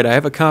 That's right. I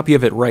have a copy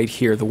of it right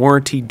here. The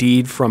warranty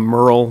deed from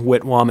Merle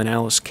Whitwam and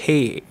Alice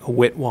K.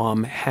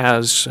 Whitwam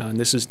has, and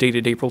this is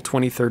dated April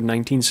 23rd,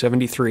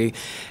 1973,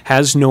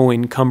 has no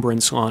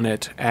encumbrance on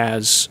it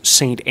as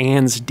St.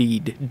 Anne's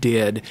deed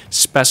did,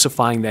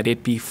 specifying that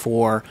it be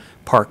for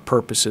park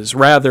purposes.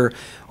 Rather,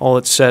 all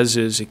it says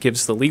is it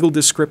gives the legal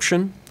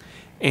description,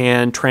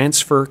 and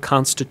transfer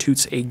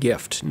constitutes a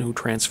gift. No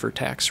transfer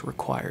tax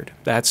required.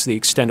 That's the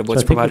extent of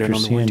what's provided on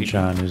the warranty. So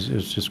I think what you're seeing, John,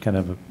 is just kind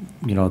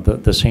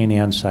of, the St.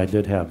 Anne side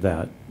did have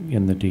that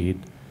in the deed,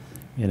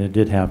 and it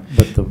did have,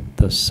 but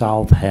the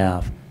south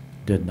half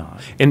did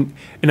not. And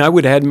I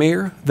would add,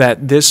 Mayor,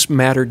 that this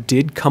matter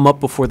did come up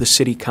before the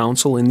city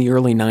council in the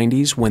early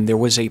 90s when there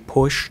was a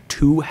push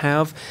to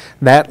have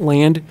that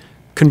land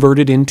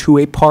converted into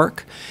a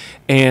park.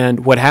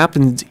 And what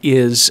happened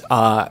is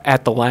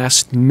at the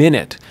last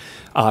minute,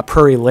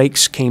 Prairie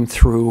Lakes came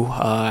through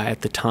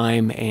at the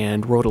time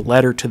and wrote a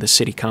letter to the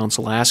city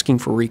council asking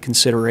for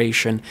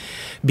reconsideration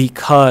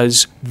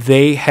because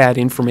they had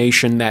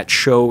information that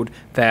showed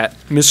that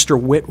Mr.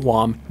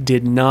 Whitwam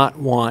did not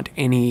want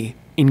any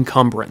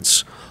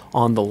encumbrance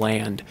on the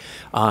land.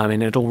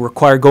 And it'll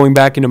require going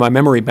back into my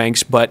memory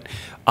banks, but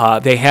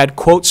they had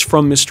quotes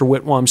from Mr.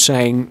 Whitwam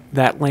saying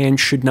that land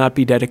should not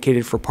be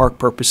dedicated for park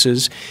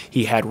purposes.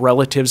 He had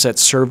relatives that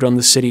served on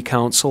the city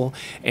council,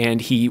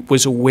 and he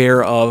was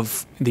aware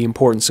of the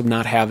importance of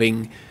not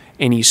having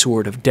any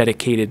sort of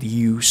dedicated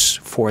use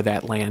for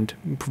that land,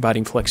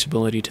 providing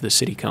flexibility to the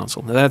city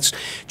council. Now, that's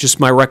just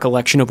my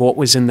recollection of what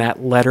was in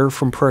that letter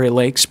from Prairie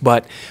Lakes,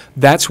 but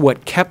that's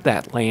what kept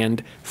that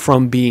land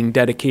from being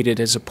dedicated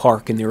as a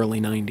park in the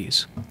early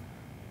 90s.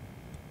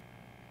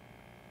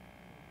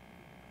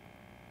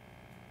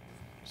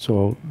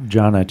 So,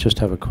 John, I just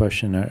have a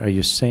question. Are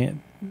you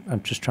saying,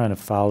 I'm just trying to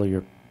follow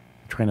your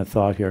train of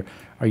thought here.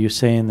 Are you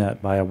saying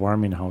that by a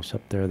warming house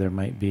up there, there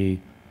might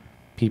be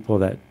people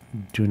that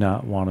do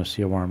not want to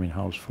see a warming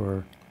house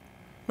for?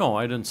 No,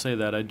 I didn't say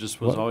that. I just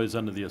was What? always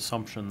under the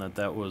assumption that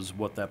that was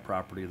what that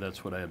property,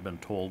 that's what I had been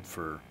told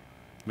for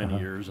many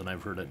years, and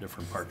I've heard at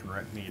different park and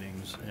rec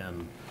meetings,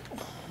 and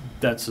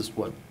that's just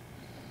what,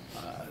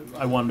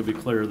 I wanted to be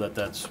clear that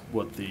that's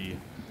what the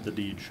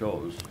deed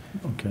shows.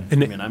 Okay. I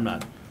mean, I'm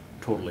not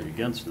totally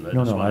against it. I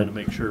No, just no, wanted I- to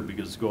make sure,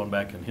 because going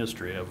back in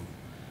history, I've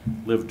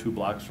lived 2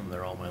 blocks from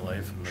there all my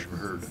life, and I've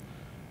heard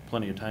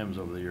plenty of times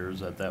over the years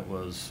that that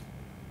was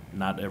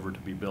not ever to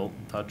be built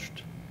and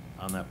touched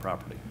on that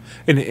property.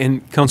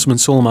 And Councilman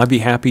Solom, I'd be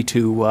happy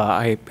to,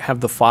 I have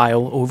the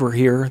file over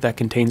here that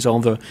contains all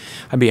the,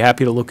 I'd be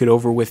happy to look it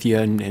over with you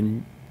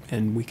and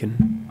we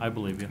can. I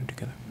believe you.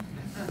 Together.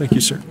 Thank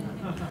you, sir.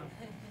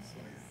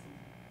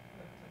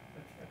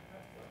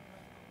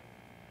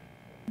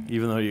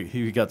 Even though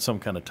you got some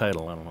kind of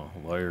title, I don't know,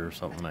 lawyer or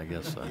something, I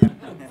guess.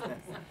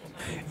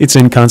 It's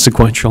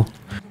inconsequential.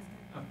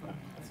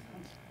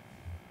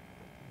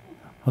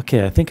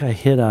 Okay, I think I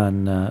hit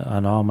on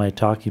all my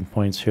talking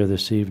points here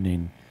this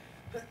evening.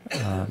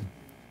 Yeah,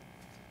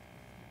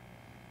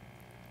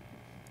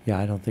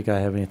 I don't think I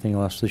have anything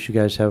else. Does you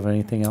guys have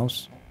anything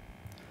else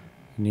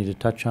you need to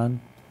touch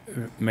on?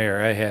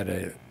 Mayor, I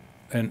had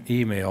an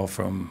email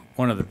from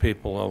one of the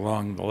people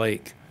along the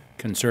lake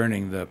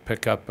concerning the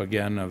pickup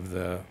again of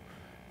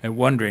and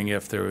wondering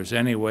if there was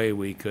any way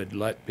we could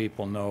let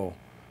people know.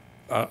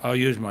 I'll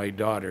use my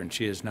daughter, and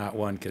she is not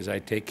one because I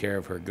take care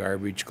of her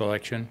garbage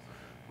collection,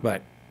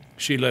 but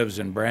she lives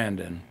in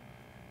Brandon.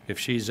 If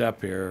she's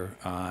up here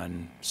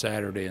on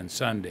Saturday and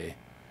Sunday,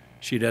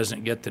 she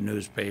doesn't get the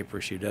newspaper,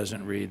 she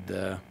doesn't read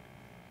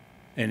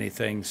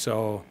anything,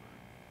 so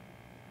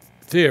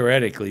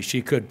theoretically,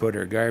 she could put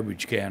her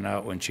garbage can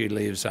out when she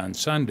leaves on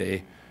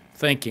Sunday,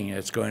 thinking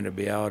it's going to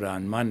be out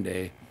on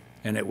Monday,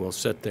 and it will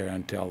sit there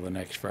until the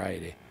next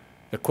Friday.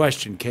 The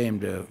question came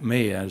to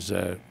me as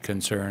a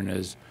concern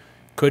is,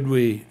 could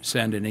we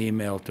send an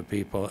email to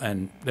people,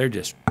 and they're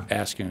just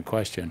asking a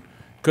question,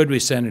 could we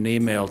send an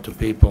email to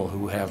people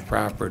who have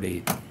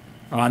property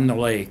on the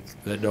lake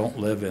that don't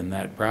live in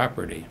that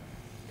property?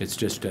 It's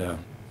just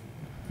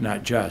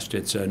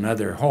it's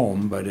another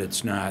home, but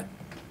it's not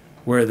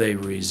where they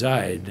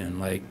reside. And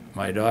like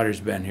my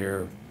daughter's been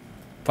here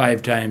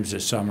 5 times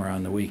this summer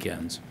on the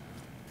weekends.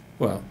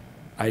 Well,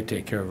 I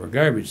take care of her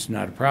garbage, it's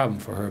not a problem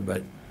for her,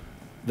 but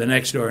the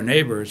next door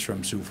neighbor is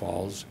from Sioux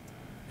Falls,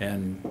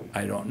 and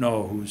I don't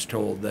know who's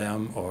told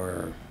them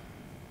or,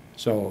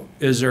 so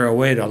is there a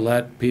way to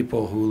let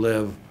people who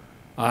live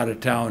out of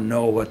town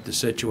know what the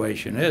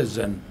situation is?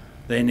 And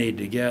they need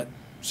to get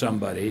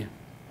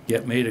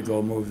me to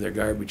go move their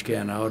garbage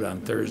can out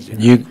on Thursday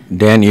night.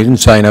 Dan, you can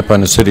sign up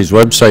on the city's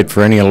website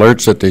for any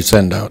alerts that they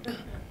send out.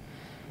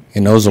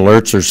 And those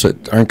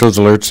alerts aren't those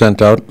alerts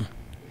sent out?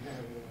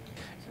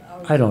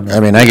 I don't know. I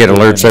mean, I get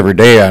alerts every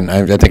day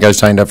I think I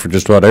signed up for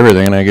just about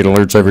everything, and I get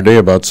alerts every day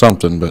about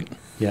something, but.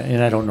 Yeah,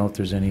 and I don't know if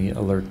there's any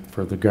alert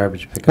for the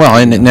garbage pickup. Well,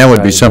 and that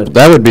would be simple,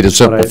 that would be the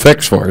simple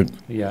fix for it.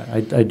 Yeah,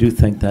 I do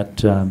think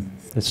that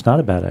it's not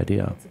a bad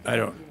idea. I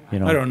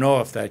don't know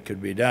if that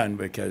could be done,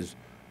 because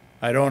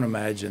I don't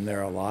imagine there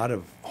are a lot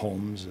of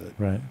homes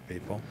that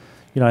people.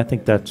 I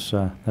think that's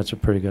a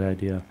pretty good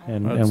idea,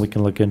 and we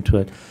can look into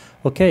it.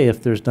 Okay,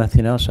 if there's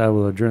nothing else, I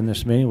will adjourn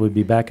this meeting. We'll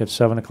be back at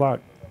 7 o'clock.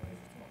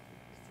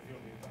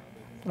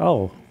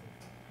 Oh.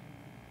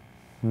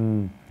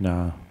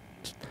 No.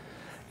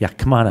 Yeah,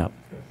 come on up.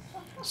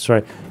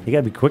 Sorry, you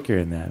gotta be quicker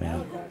than that,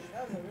 man.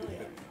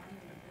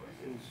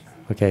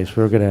 Okay, so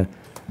we're gonna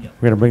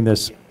bring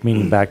this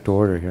meeting back to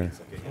order here.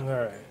 All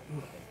right.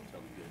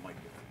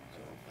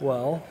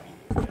 Well,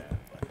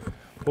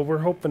 what we're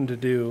hoping to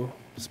do,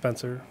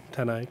 Spencer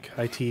Tenike,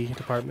 IT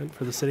department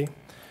for the city.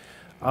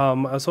 I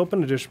was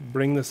hoping to just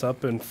bring this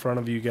up in front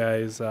of you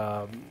guys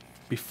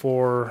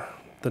before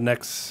the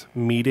next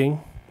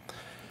meeting.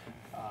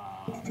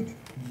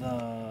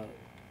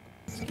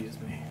 Excuse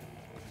me. Let me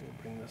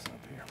bring this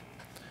up here.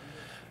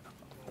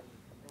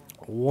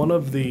 One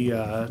of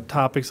the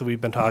topics that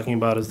we've been talking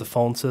about is the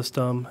phone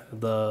system,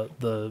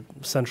 the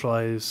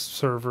centralized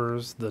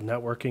servers, the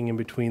networking in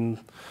between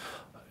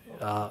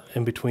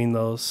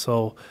those.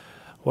 So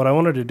what I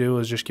wanted to do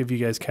is just give you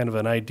guys kind of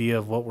an idea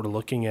of what we're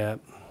looking at.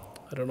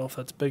 I don't know if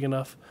that's big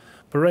enough,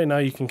 but right now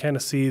you can kind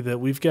of see that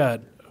we've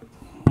got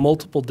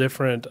multiple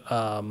different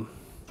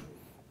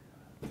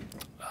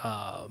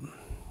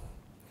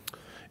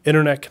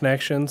internet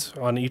connections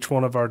on each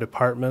one of our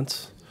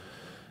departments.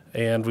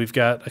 And we've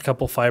got a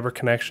couple fiber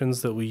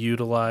connections that we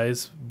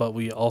utilize, but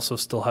we also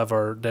still have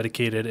our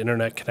dedicated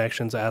internet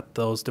connections at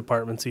those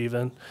departments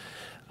even.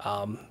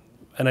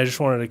 And I just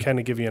wanted to kind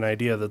of give you an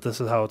idea that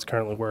this is how it's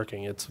currently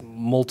working. It's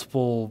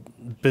multiple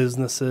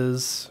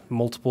businesses,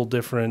 multiple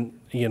different,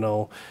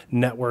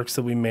 networks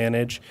that we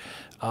manage.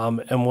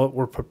 And what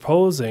we're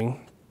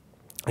proposing,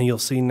 and you'll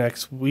see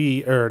next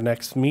week or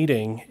next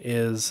meeting,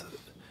 is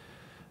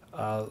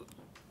a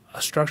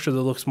structure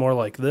that looks more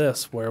like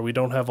this, where we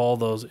don't have all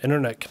those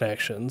internet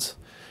connections,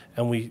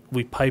 and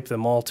we pipe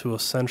them all to a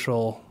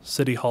central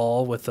city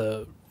hall with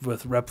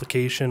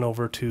replication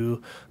over to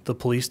the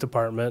police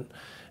department,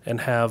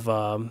 and have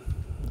a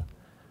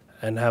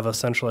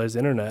centralized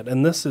internet.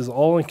 And this is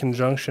all in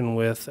conjunction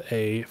with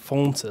a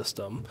phone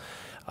system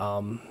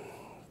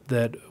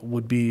that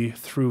would be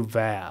through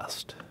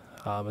VAST.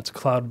 It's a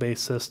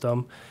cloud-based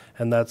system,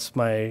 and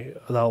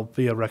that'll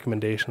be a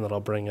recommendation that I'll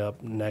bring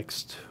up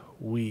next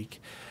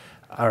week.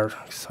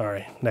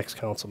 Next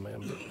council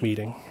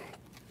meeting.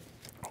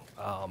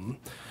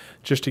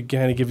 Just to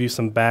kind of give you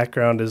some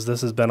background, as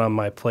this has been on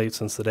my plate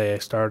since the day I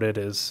started,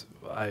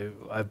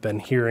 I've been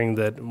hearing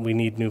that we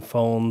need new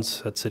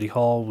phones at City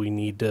Hall. We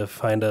need to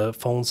find a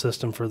phone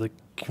system for the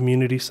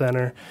community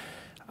center.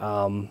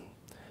 And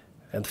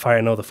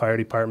I know the fire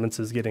departments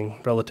is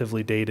getting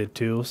relatively dated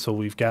too, so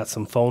we've got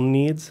some phone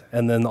needs.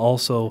 And then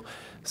also,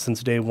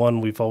 since day one,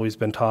 we've always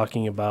been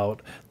talking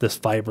about this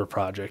fiber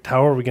project.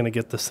 How are we going to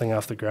get this thing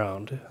off the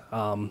ground?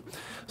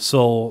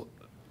 So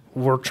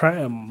we're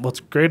trying. What's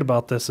great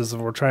about this is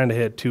we're trying to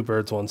hit two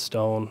birds, one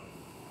stone.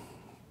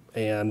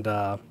 And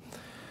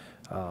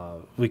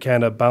we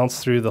kind of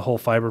bounce through the whole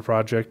fiber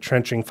project.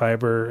 Trenching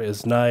fiber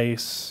is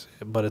nice,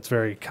 but it's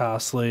very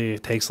costly.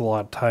 It takes a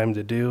lot of time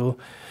to do.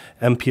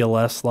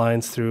 MPLS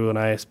lines through an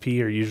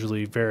ISP are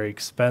usually very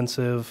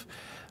expensive.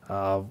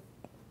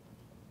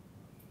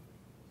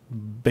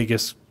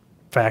 Biggest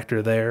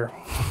factor there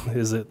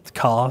is it the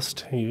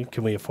cost.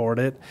 Can we afford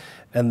it?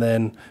 And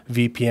then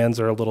VPNs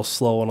are a little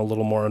slow and a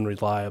little more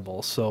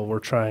unreliable. So we're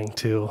trying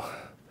to.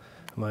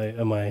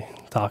 Am I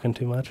talking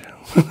too much?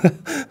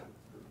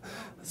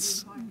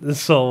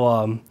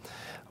 So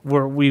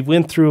we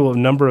went through a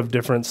number of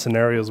different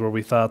scenarios where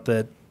we thought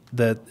that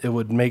it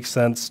would make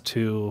sense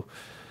to.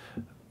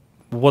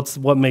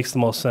 What makes the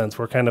most sense?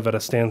 We're kind of at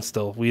a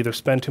standstill. We either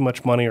spend too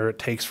much money or it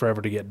takes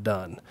forever to get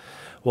done.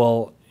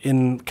 Well,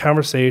 in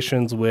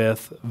conversations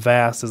with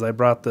VAST, as I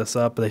brought this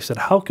up, they said,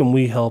 "How can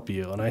we help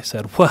you?" And I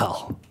said,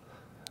 "Well,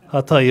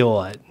 I'll tell you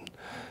what."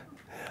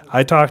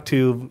 I talked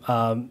to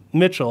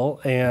Mitchell,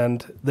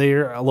 and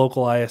their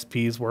local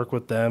ISPs work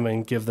with them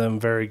and give them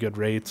very good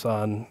rates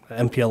on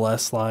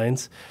MPLS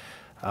lines.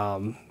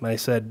 I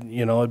said,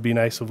 it'd be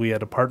nice if we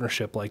had a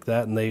partnership like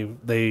that, and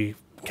they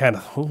kind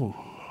of,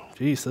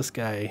 geez, this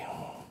guy,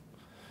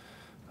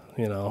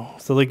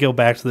 So they go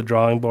back to the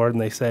drawing board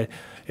and they say,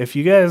 if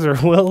you guys are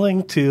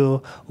willing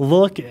to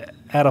look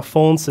at a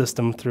phone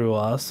system through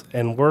us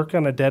and work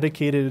on a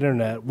dedicated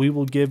internet, we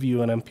will give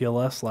you an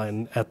MPLS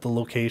line at the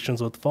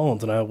locations with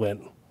phones. And I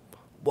went,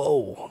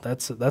 whoa,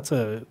 that's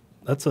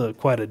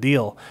quite a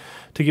deal.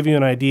 To give you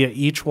an idea,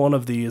 each one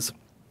of these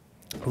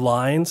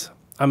lines,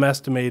 I'm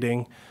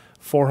estimating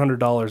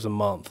 $400 a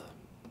month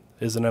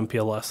is an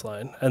MPLS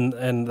line,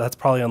 and that's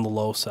probably on the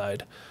low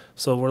side.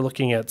 So we're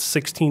looking at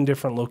 16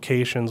 different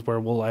locations where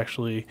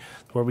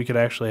we could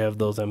actually have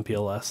those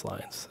MPLS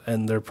lines,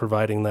 and they're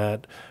providing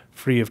that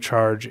free of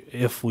charge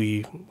if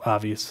we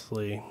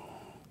obviously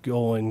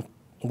go and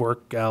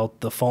work out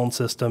the phone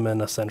system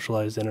and a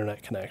centralized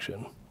internet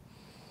connection.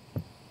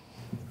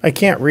 I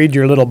can't read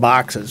your little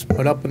boxes,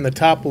 but up in the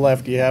top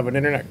left you have an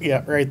internet.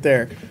 Yeah, right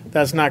there.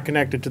 That's not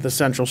connected to the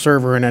central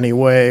server in any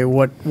way.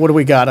 What do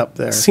we got up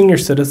there? Senior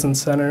Citizen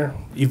Center,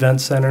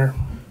 Event Center,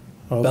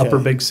 Okay. Upper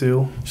Big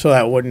Sioux. So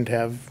that wouldn't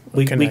have.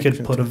 We could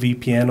put a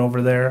VPN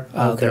over there.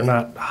 Okay. They're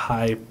not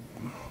high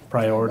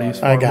priorities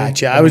for I got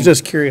you. I was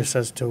just curious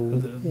as to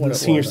what the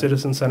Senior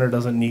Citizen Center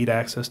doesn't need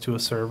access to a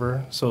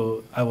server,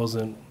 so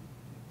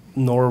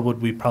nor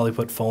would we probably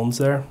put phones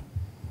there.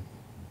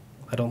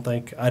 I don't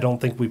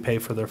think we pay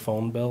for their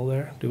phone bill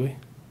there, do we?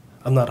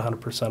 I'm not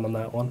 100% on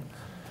that one.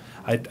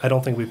 I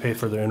don't think we pay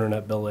for their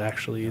internet bill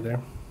actually either.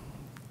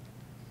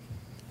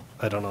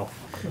 I don't know.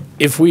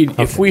 If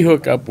we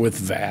hook up with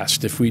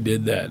VAST, if we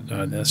did that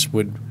on this,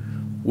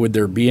 would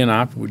there be an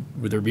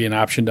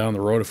option down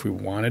the road if we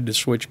wanted to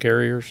switch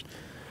carriers?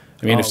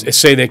 I mean, if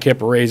say they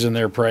kept raising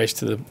their price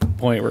to the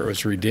point where it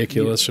was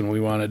ridiculous, and we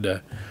wanted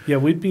to Yeah,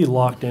 we'd be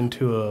locked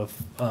into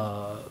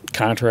a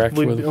contract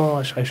with them. well,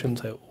 I shouldn't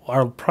say.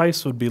 Our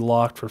price would be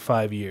locked for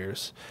 5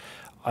 years.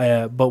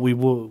 But we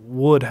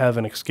would have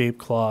an escape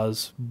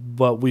clause,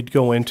 but we'd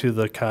go into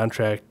the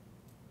contract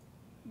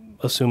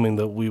assuming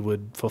that we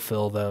would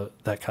fulfill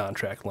that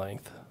contract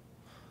length.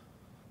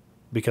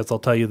 Because I'll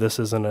tell you, this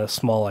isn't a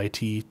small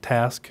IT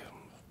task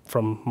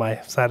from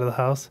my side of the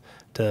house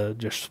to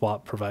just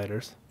swap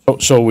providers.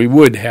 So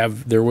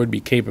there would be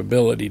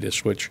capability to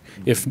switch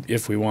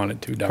if we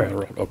wanted to down the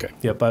road. Okay.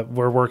 Yeah, but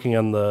we're working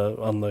on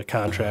the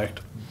contract.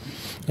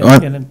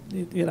 And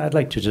I'd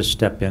like to just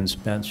step in,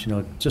 Spence,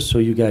 just so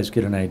you guys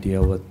get an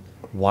idea with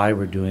why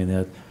we're doing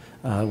that.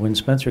 When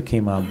Spencer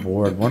came on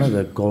board, one of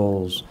the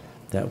goals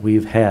that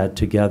we've had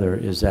together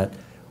is that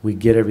we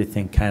get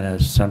everything kind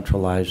of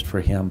centralized for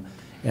him.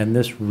 And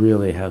this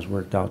really has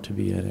worked out to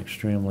be an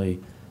extremely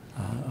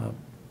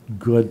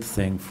good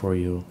thing for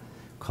you,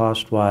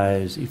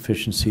 cost-wise,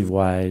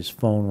 efficiency-wise,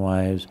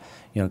 phone-wise,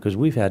 because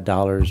we've had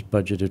dollars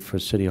budgeted for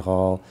City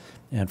Hall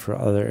and for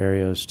other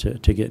areas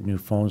to get new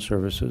phone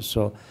services.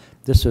 So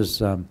this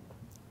is a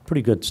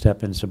pretty good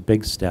step, and it's a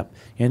big step.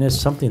 And it's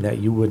something that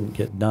you wouldn't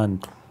get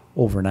done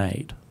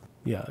overnight.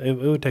 Yeah, it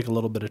would take a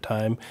little bit of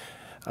time.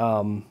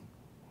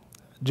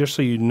 Just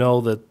so you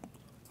know that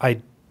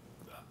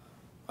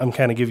I'm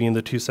kind of giving you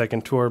the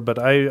 2-second tour, but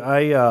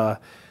I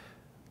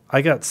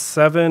got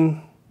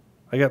seven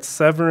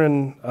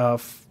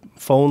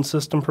phone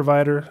system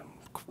provider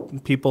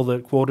people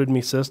that quoted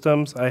me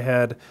systems. I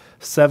had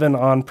 7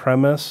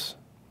 on-premise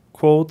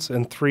quotes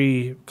and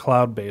 3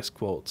 cloud-based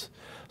quotes.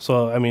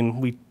 So I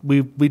mean,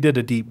 we did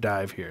a deep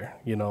dive here,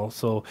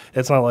 So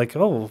it's not like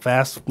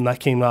Vast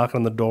came knocking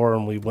on the door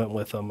and we went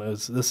with them.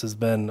 This has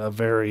been a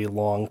very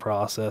long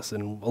process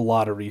and a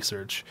lot of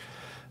research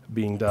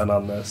being done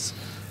on this.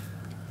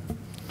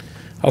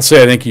 I'll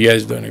say I think you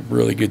guys have done a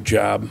really good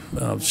job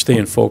of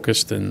staying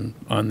focused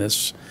on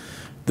this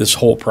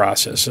whole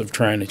process of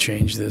trying to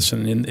change this.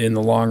 And in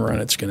the long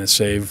run, it's going to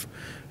save,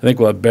 I think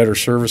we'll have better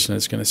service, and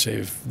it's going to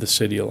save the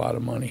city a lot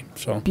of money.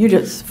 So if you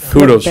just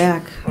kudos.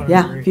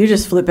 If you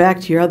just flip back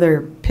to your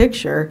other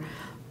picture,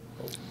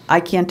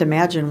 I can't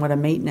imagine what a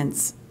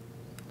maintenance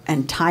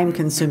and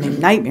time-consuming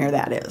nightmare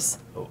that is.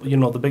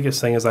 The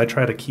biggest thing is I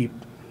try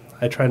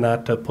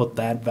not to put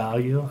that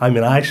value. I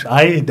mean,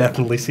 I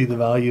definitely see the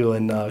value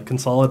in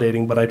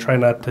consolidating, but I try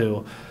not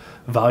to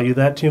value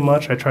that too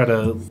much. I try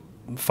to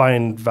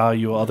find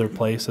value other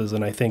places,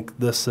 and I think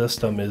this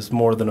system is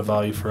more than a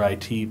value for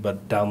IT,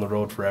 but down the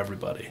road for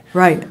everybody.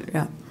 Right,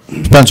 yeah.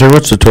 Spencer,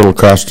 what's the total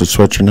cost of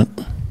switching it?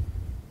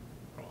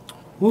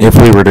 If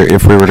we were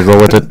to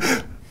go with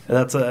it?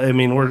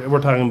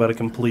 We're talking about a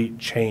complete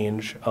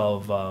change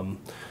of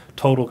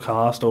total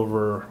cost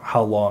over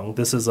how long.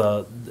 This is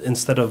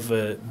instead of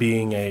it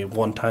being a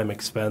one-time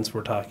expense,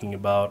 we're talking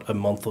about a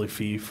monthly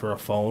fee for a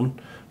phone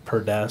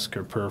per desk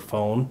or per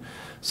phone.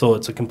 So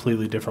it's a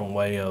completely different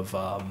way of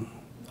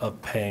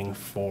paying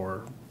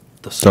for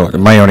the service. So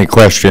my only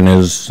question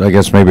is, I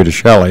guess maybe to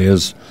Shelley,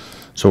 is,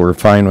 so we're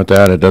fine with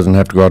that? It doesn't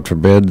have to go out for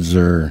bids,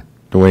 or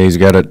the way he's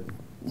got it?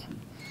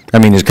 I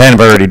mean, he's kind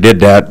of already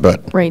did that,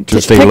 but right. To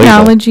stay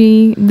legal.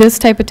 This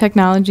type of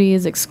technology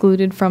is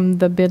excluded from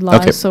the bid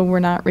laws, so we're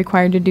not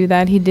required to do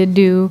that. He did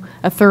do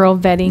a thorough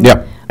vetting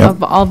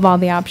of all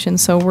the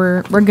options, so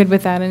we're good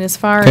with that. And as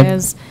far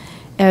as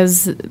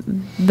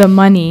the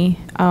money,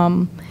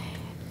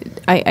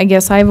 I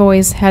guess I've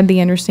always had the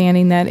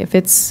understanding that if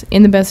it's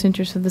in the best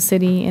interest of the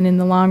city and in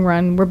the long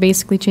run, we're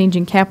basically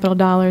changing capital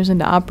dollars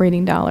into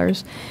operating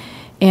dollars.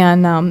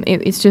 And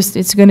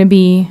it's going to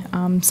be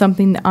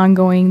something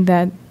ongoing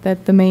that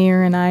the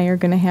mayor and I are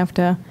going to have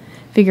to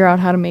figure out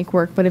how to make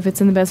work. But if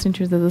it's in the best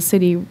interest of the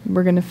city,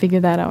 we're going to figure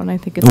that out. And I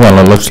think it's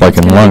it looks like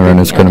in the long run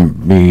it's going to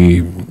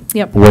be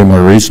way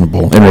more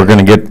reasonable, and we're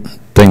going to get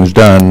things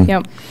done.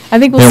 Yep. I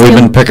think we've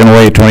been picking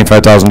away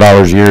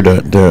 $25,000 a year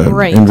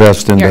to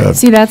invest in.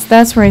 See,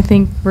 that's where I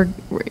think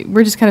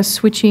we're just kind of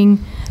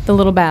switching the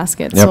little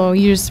basket. Yep. So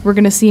we're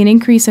going to see an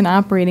increase in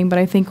operating, but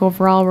I think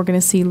overall we're going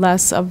to see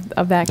less of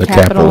that the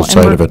capital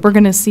side and of it. We're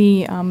going to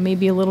see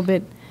maybe a little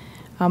bit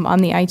on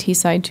the IT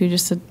side too,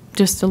 just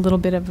a little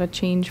bit of a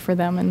change for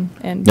them and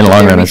in the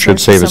long run it should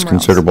save us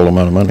considerable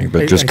amount of money,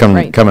 but just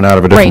coming out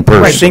of a different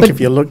purse. I think if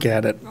you look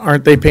at it,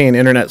 aren't they paying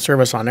internet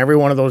service on every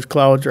one of those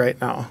clouds right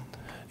now?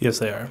 Yes,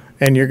 they are.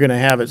 And you're going to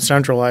have it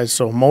centralized,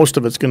 so most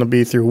of it's going to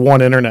be through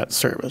one internet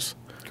service.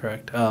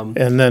 Correct.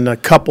 And then a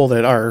couple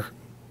that are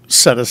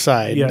set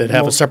aside that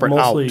have a separate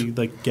mostly out.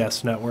 the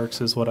guest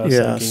networks is what I was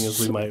thinking, is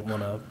we might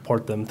want to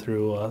port them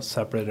through a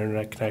separate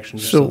internet connection.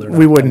 Just so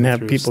we wouldn't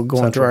have people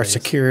going through our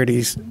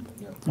securities.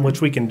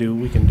 Which we can do.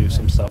 We can do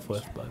some stuff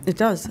with. But. It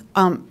does.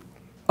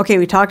 Okay,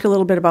 we talked a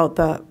little bit about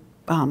the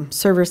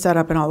server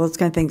setup and all those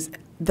kind of things.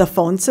 The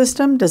phone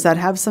system, does that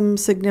have some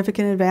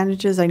significant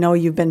advantages? I know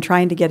you've been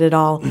trying to get it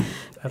all,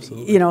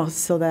 absolutely,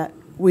 so that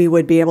we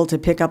would be able to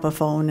pick up a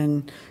phone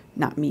and,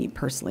 not me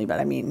personally, but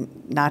I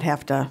mean, not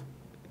have to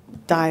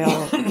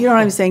dial. You know what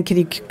I'm saying? Can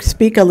you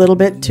speak a little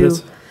bit to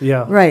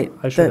Yeah. Right.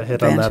 I should the have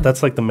hit on that. advantage.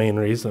 That's like the main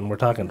reason we're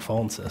talking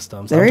phone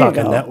systems. There I'm you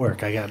talking go.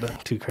 network. I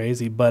got too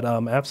crazy. But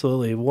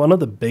absolutely, one of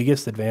the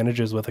biggest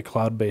advantages with a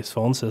cloud-based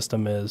phone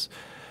system is,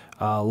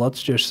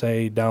 let's just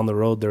say down the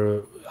road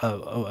there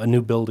a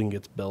new building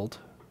gets built.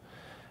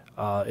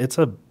 It's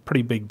a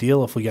pretty big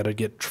deal if we got to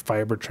get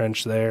fiber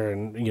trench there,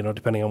 and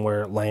depending on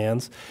where it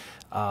lands.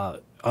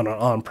 On an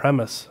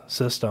on-premise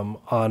system,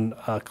 on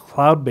a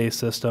cloud-based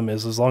system,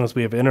 is as long as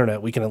we have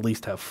internet, we can at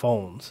least have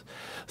phones.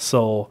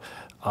 So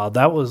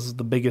that was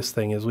the biggest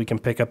thing, is we can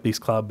pick up these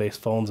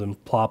cloud-based phones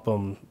and plop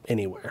them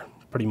anywhere,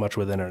 pretty much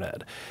with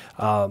internet.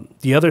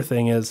 The other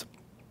thing is,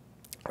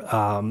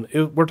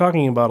 we're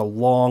talking about a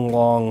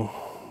long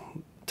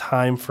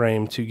time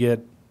frame to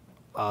get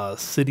a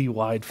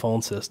citywide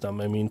phone system.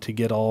 I mean, to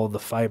get all the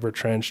fiber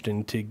trenched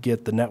and to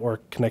get the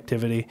network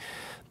connectivity.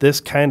 This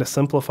kind of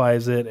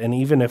simplifies it, and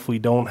even if we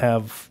don't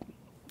have,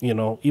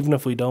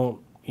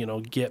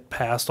 get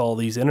past all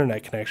these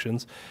internet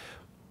connections,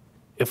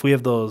 if we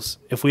have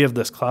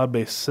this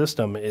cloud-based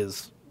system,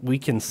 we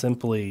can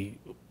simply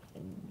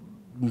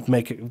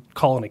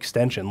call an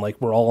extension, like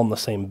we're all in the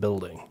same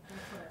building.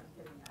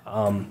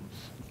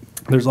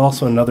 There's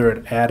also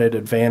another added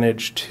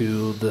advantage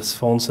to this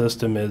phone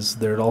system is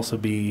there'd also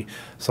be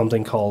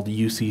something called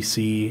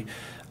UCC,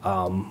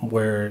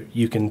 where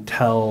you can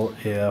tell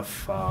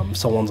if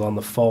someone's on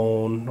the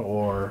phone,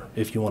 or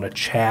if you want to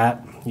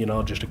chat,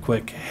 just a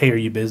quick, hey, are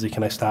you busy?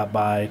 Can I stop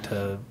by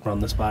to run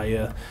this by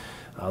you?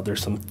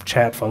 There's some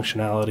chat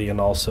functionality,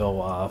 and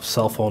also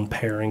cell phone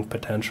pairing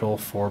potential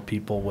for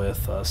people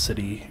with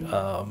city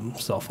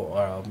cell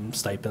phone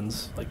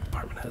stipends, like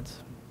department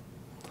heads.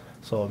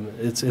 So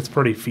it's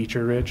pretty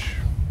feature rich.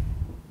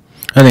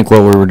 I think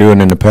what we were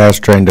doing in the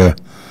past, trying to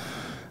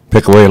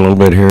pick away a little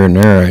bit here and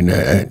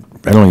there,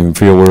 I don't even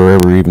feel we were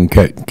ever even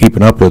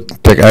keeping up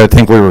with tech. I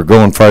think we were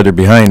going farther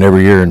behind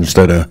every year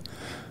instead of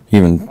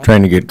even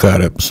trying to get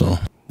caught up. So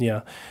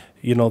yeah,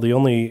 the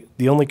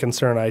only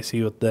concern I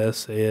see with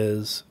this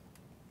is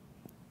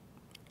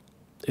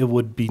it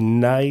would be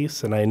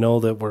nice, and I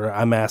know that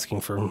I'm asking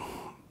for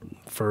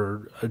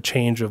a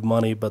change of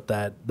money, but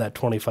that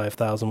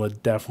 $25,000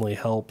 would definitely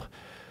help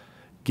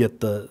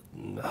get the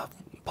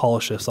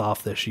polish this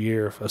off this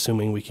year,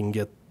 assuming we can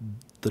get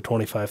the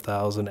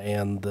 $25,000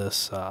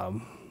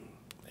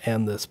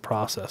 and this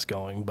process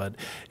going. But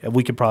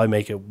we could probably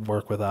make it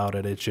work without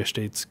it.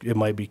 It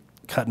might be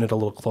cutting it a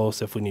little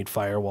close if we need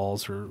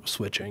firewalls or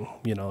switching.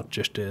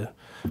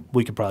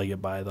 We could probably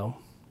get by though.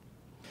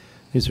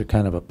 These are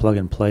kind of a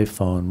plug-and-play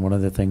phone. One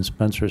of the things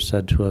Spencer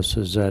said to us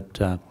is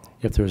that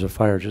if there's a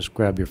fire, just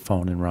grab your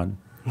phone and run.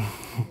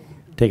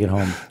 Take it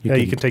home.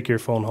 You can take your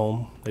phone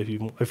home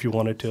if you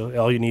wanted to.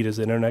 All you need is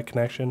internet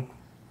connection.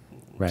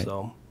 Right.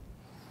 So.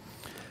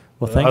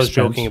 Well, thanks, I was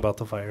Spence. joking about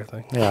the fire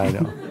thing. Yeah, I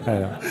know.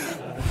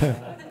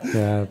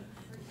 Yeah.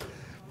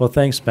 Well,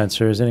 thanks,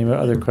 Spencer. Is any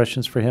other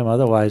questions for him?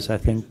 Otherwise, I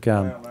think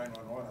Todd,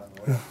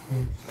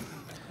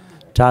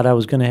 I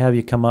was going to have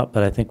you come up,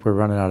 but I think we're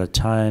running out of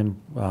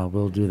time.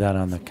 We'll do that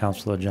on the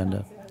council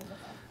agenda.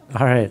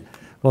 All right.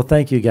 Well,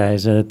 thank you,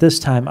 guys. And at this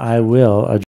time, I will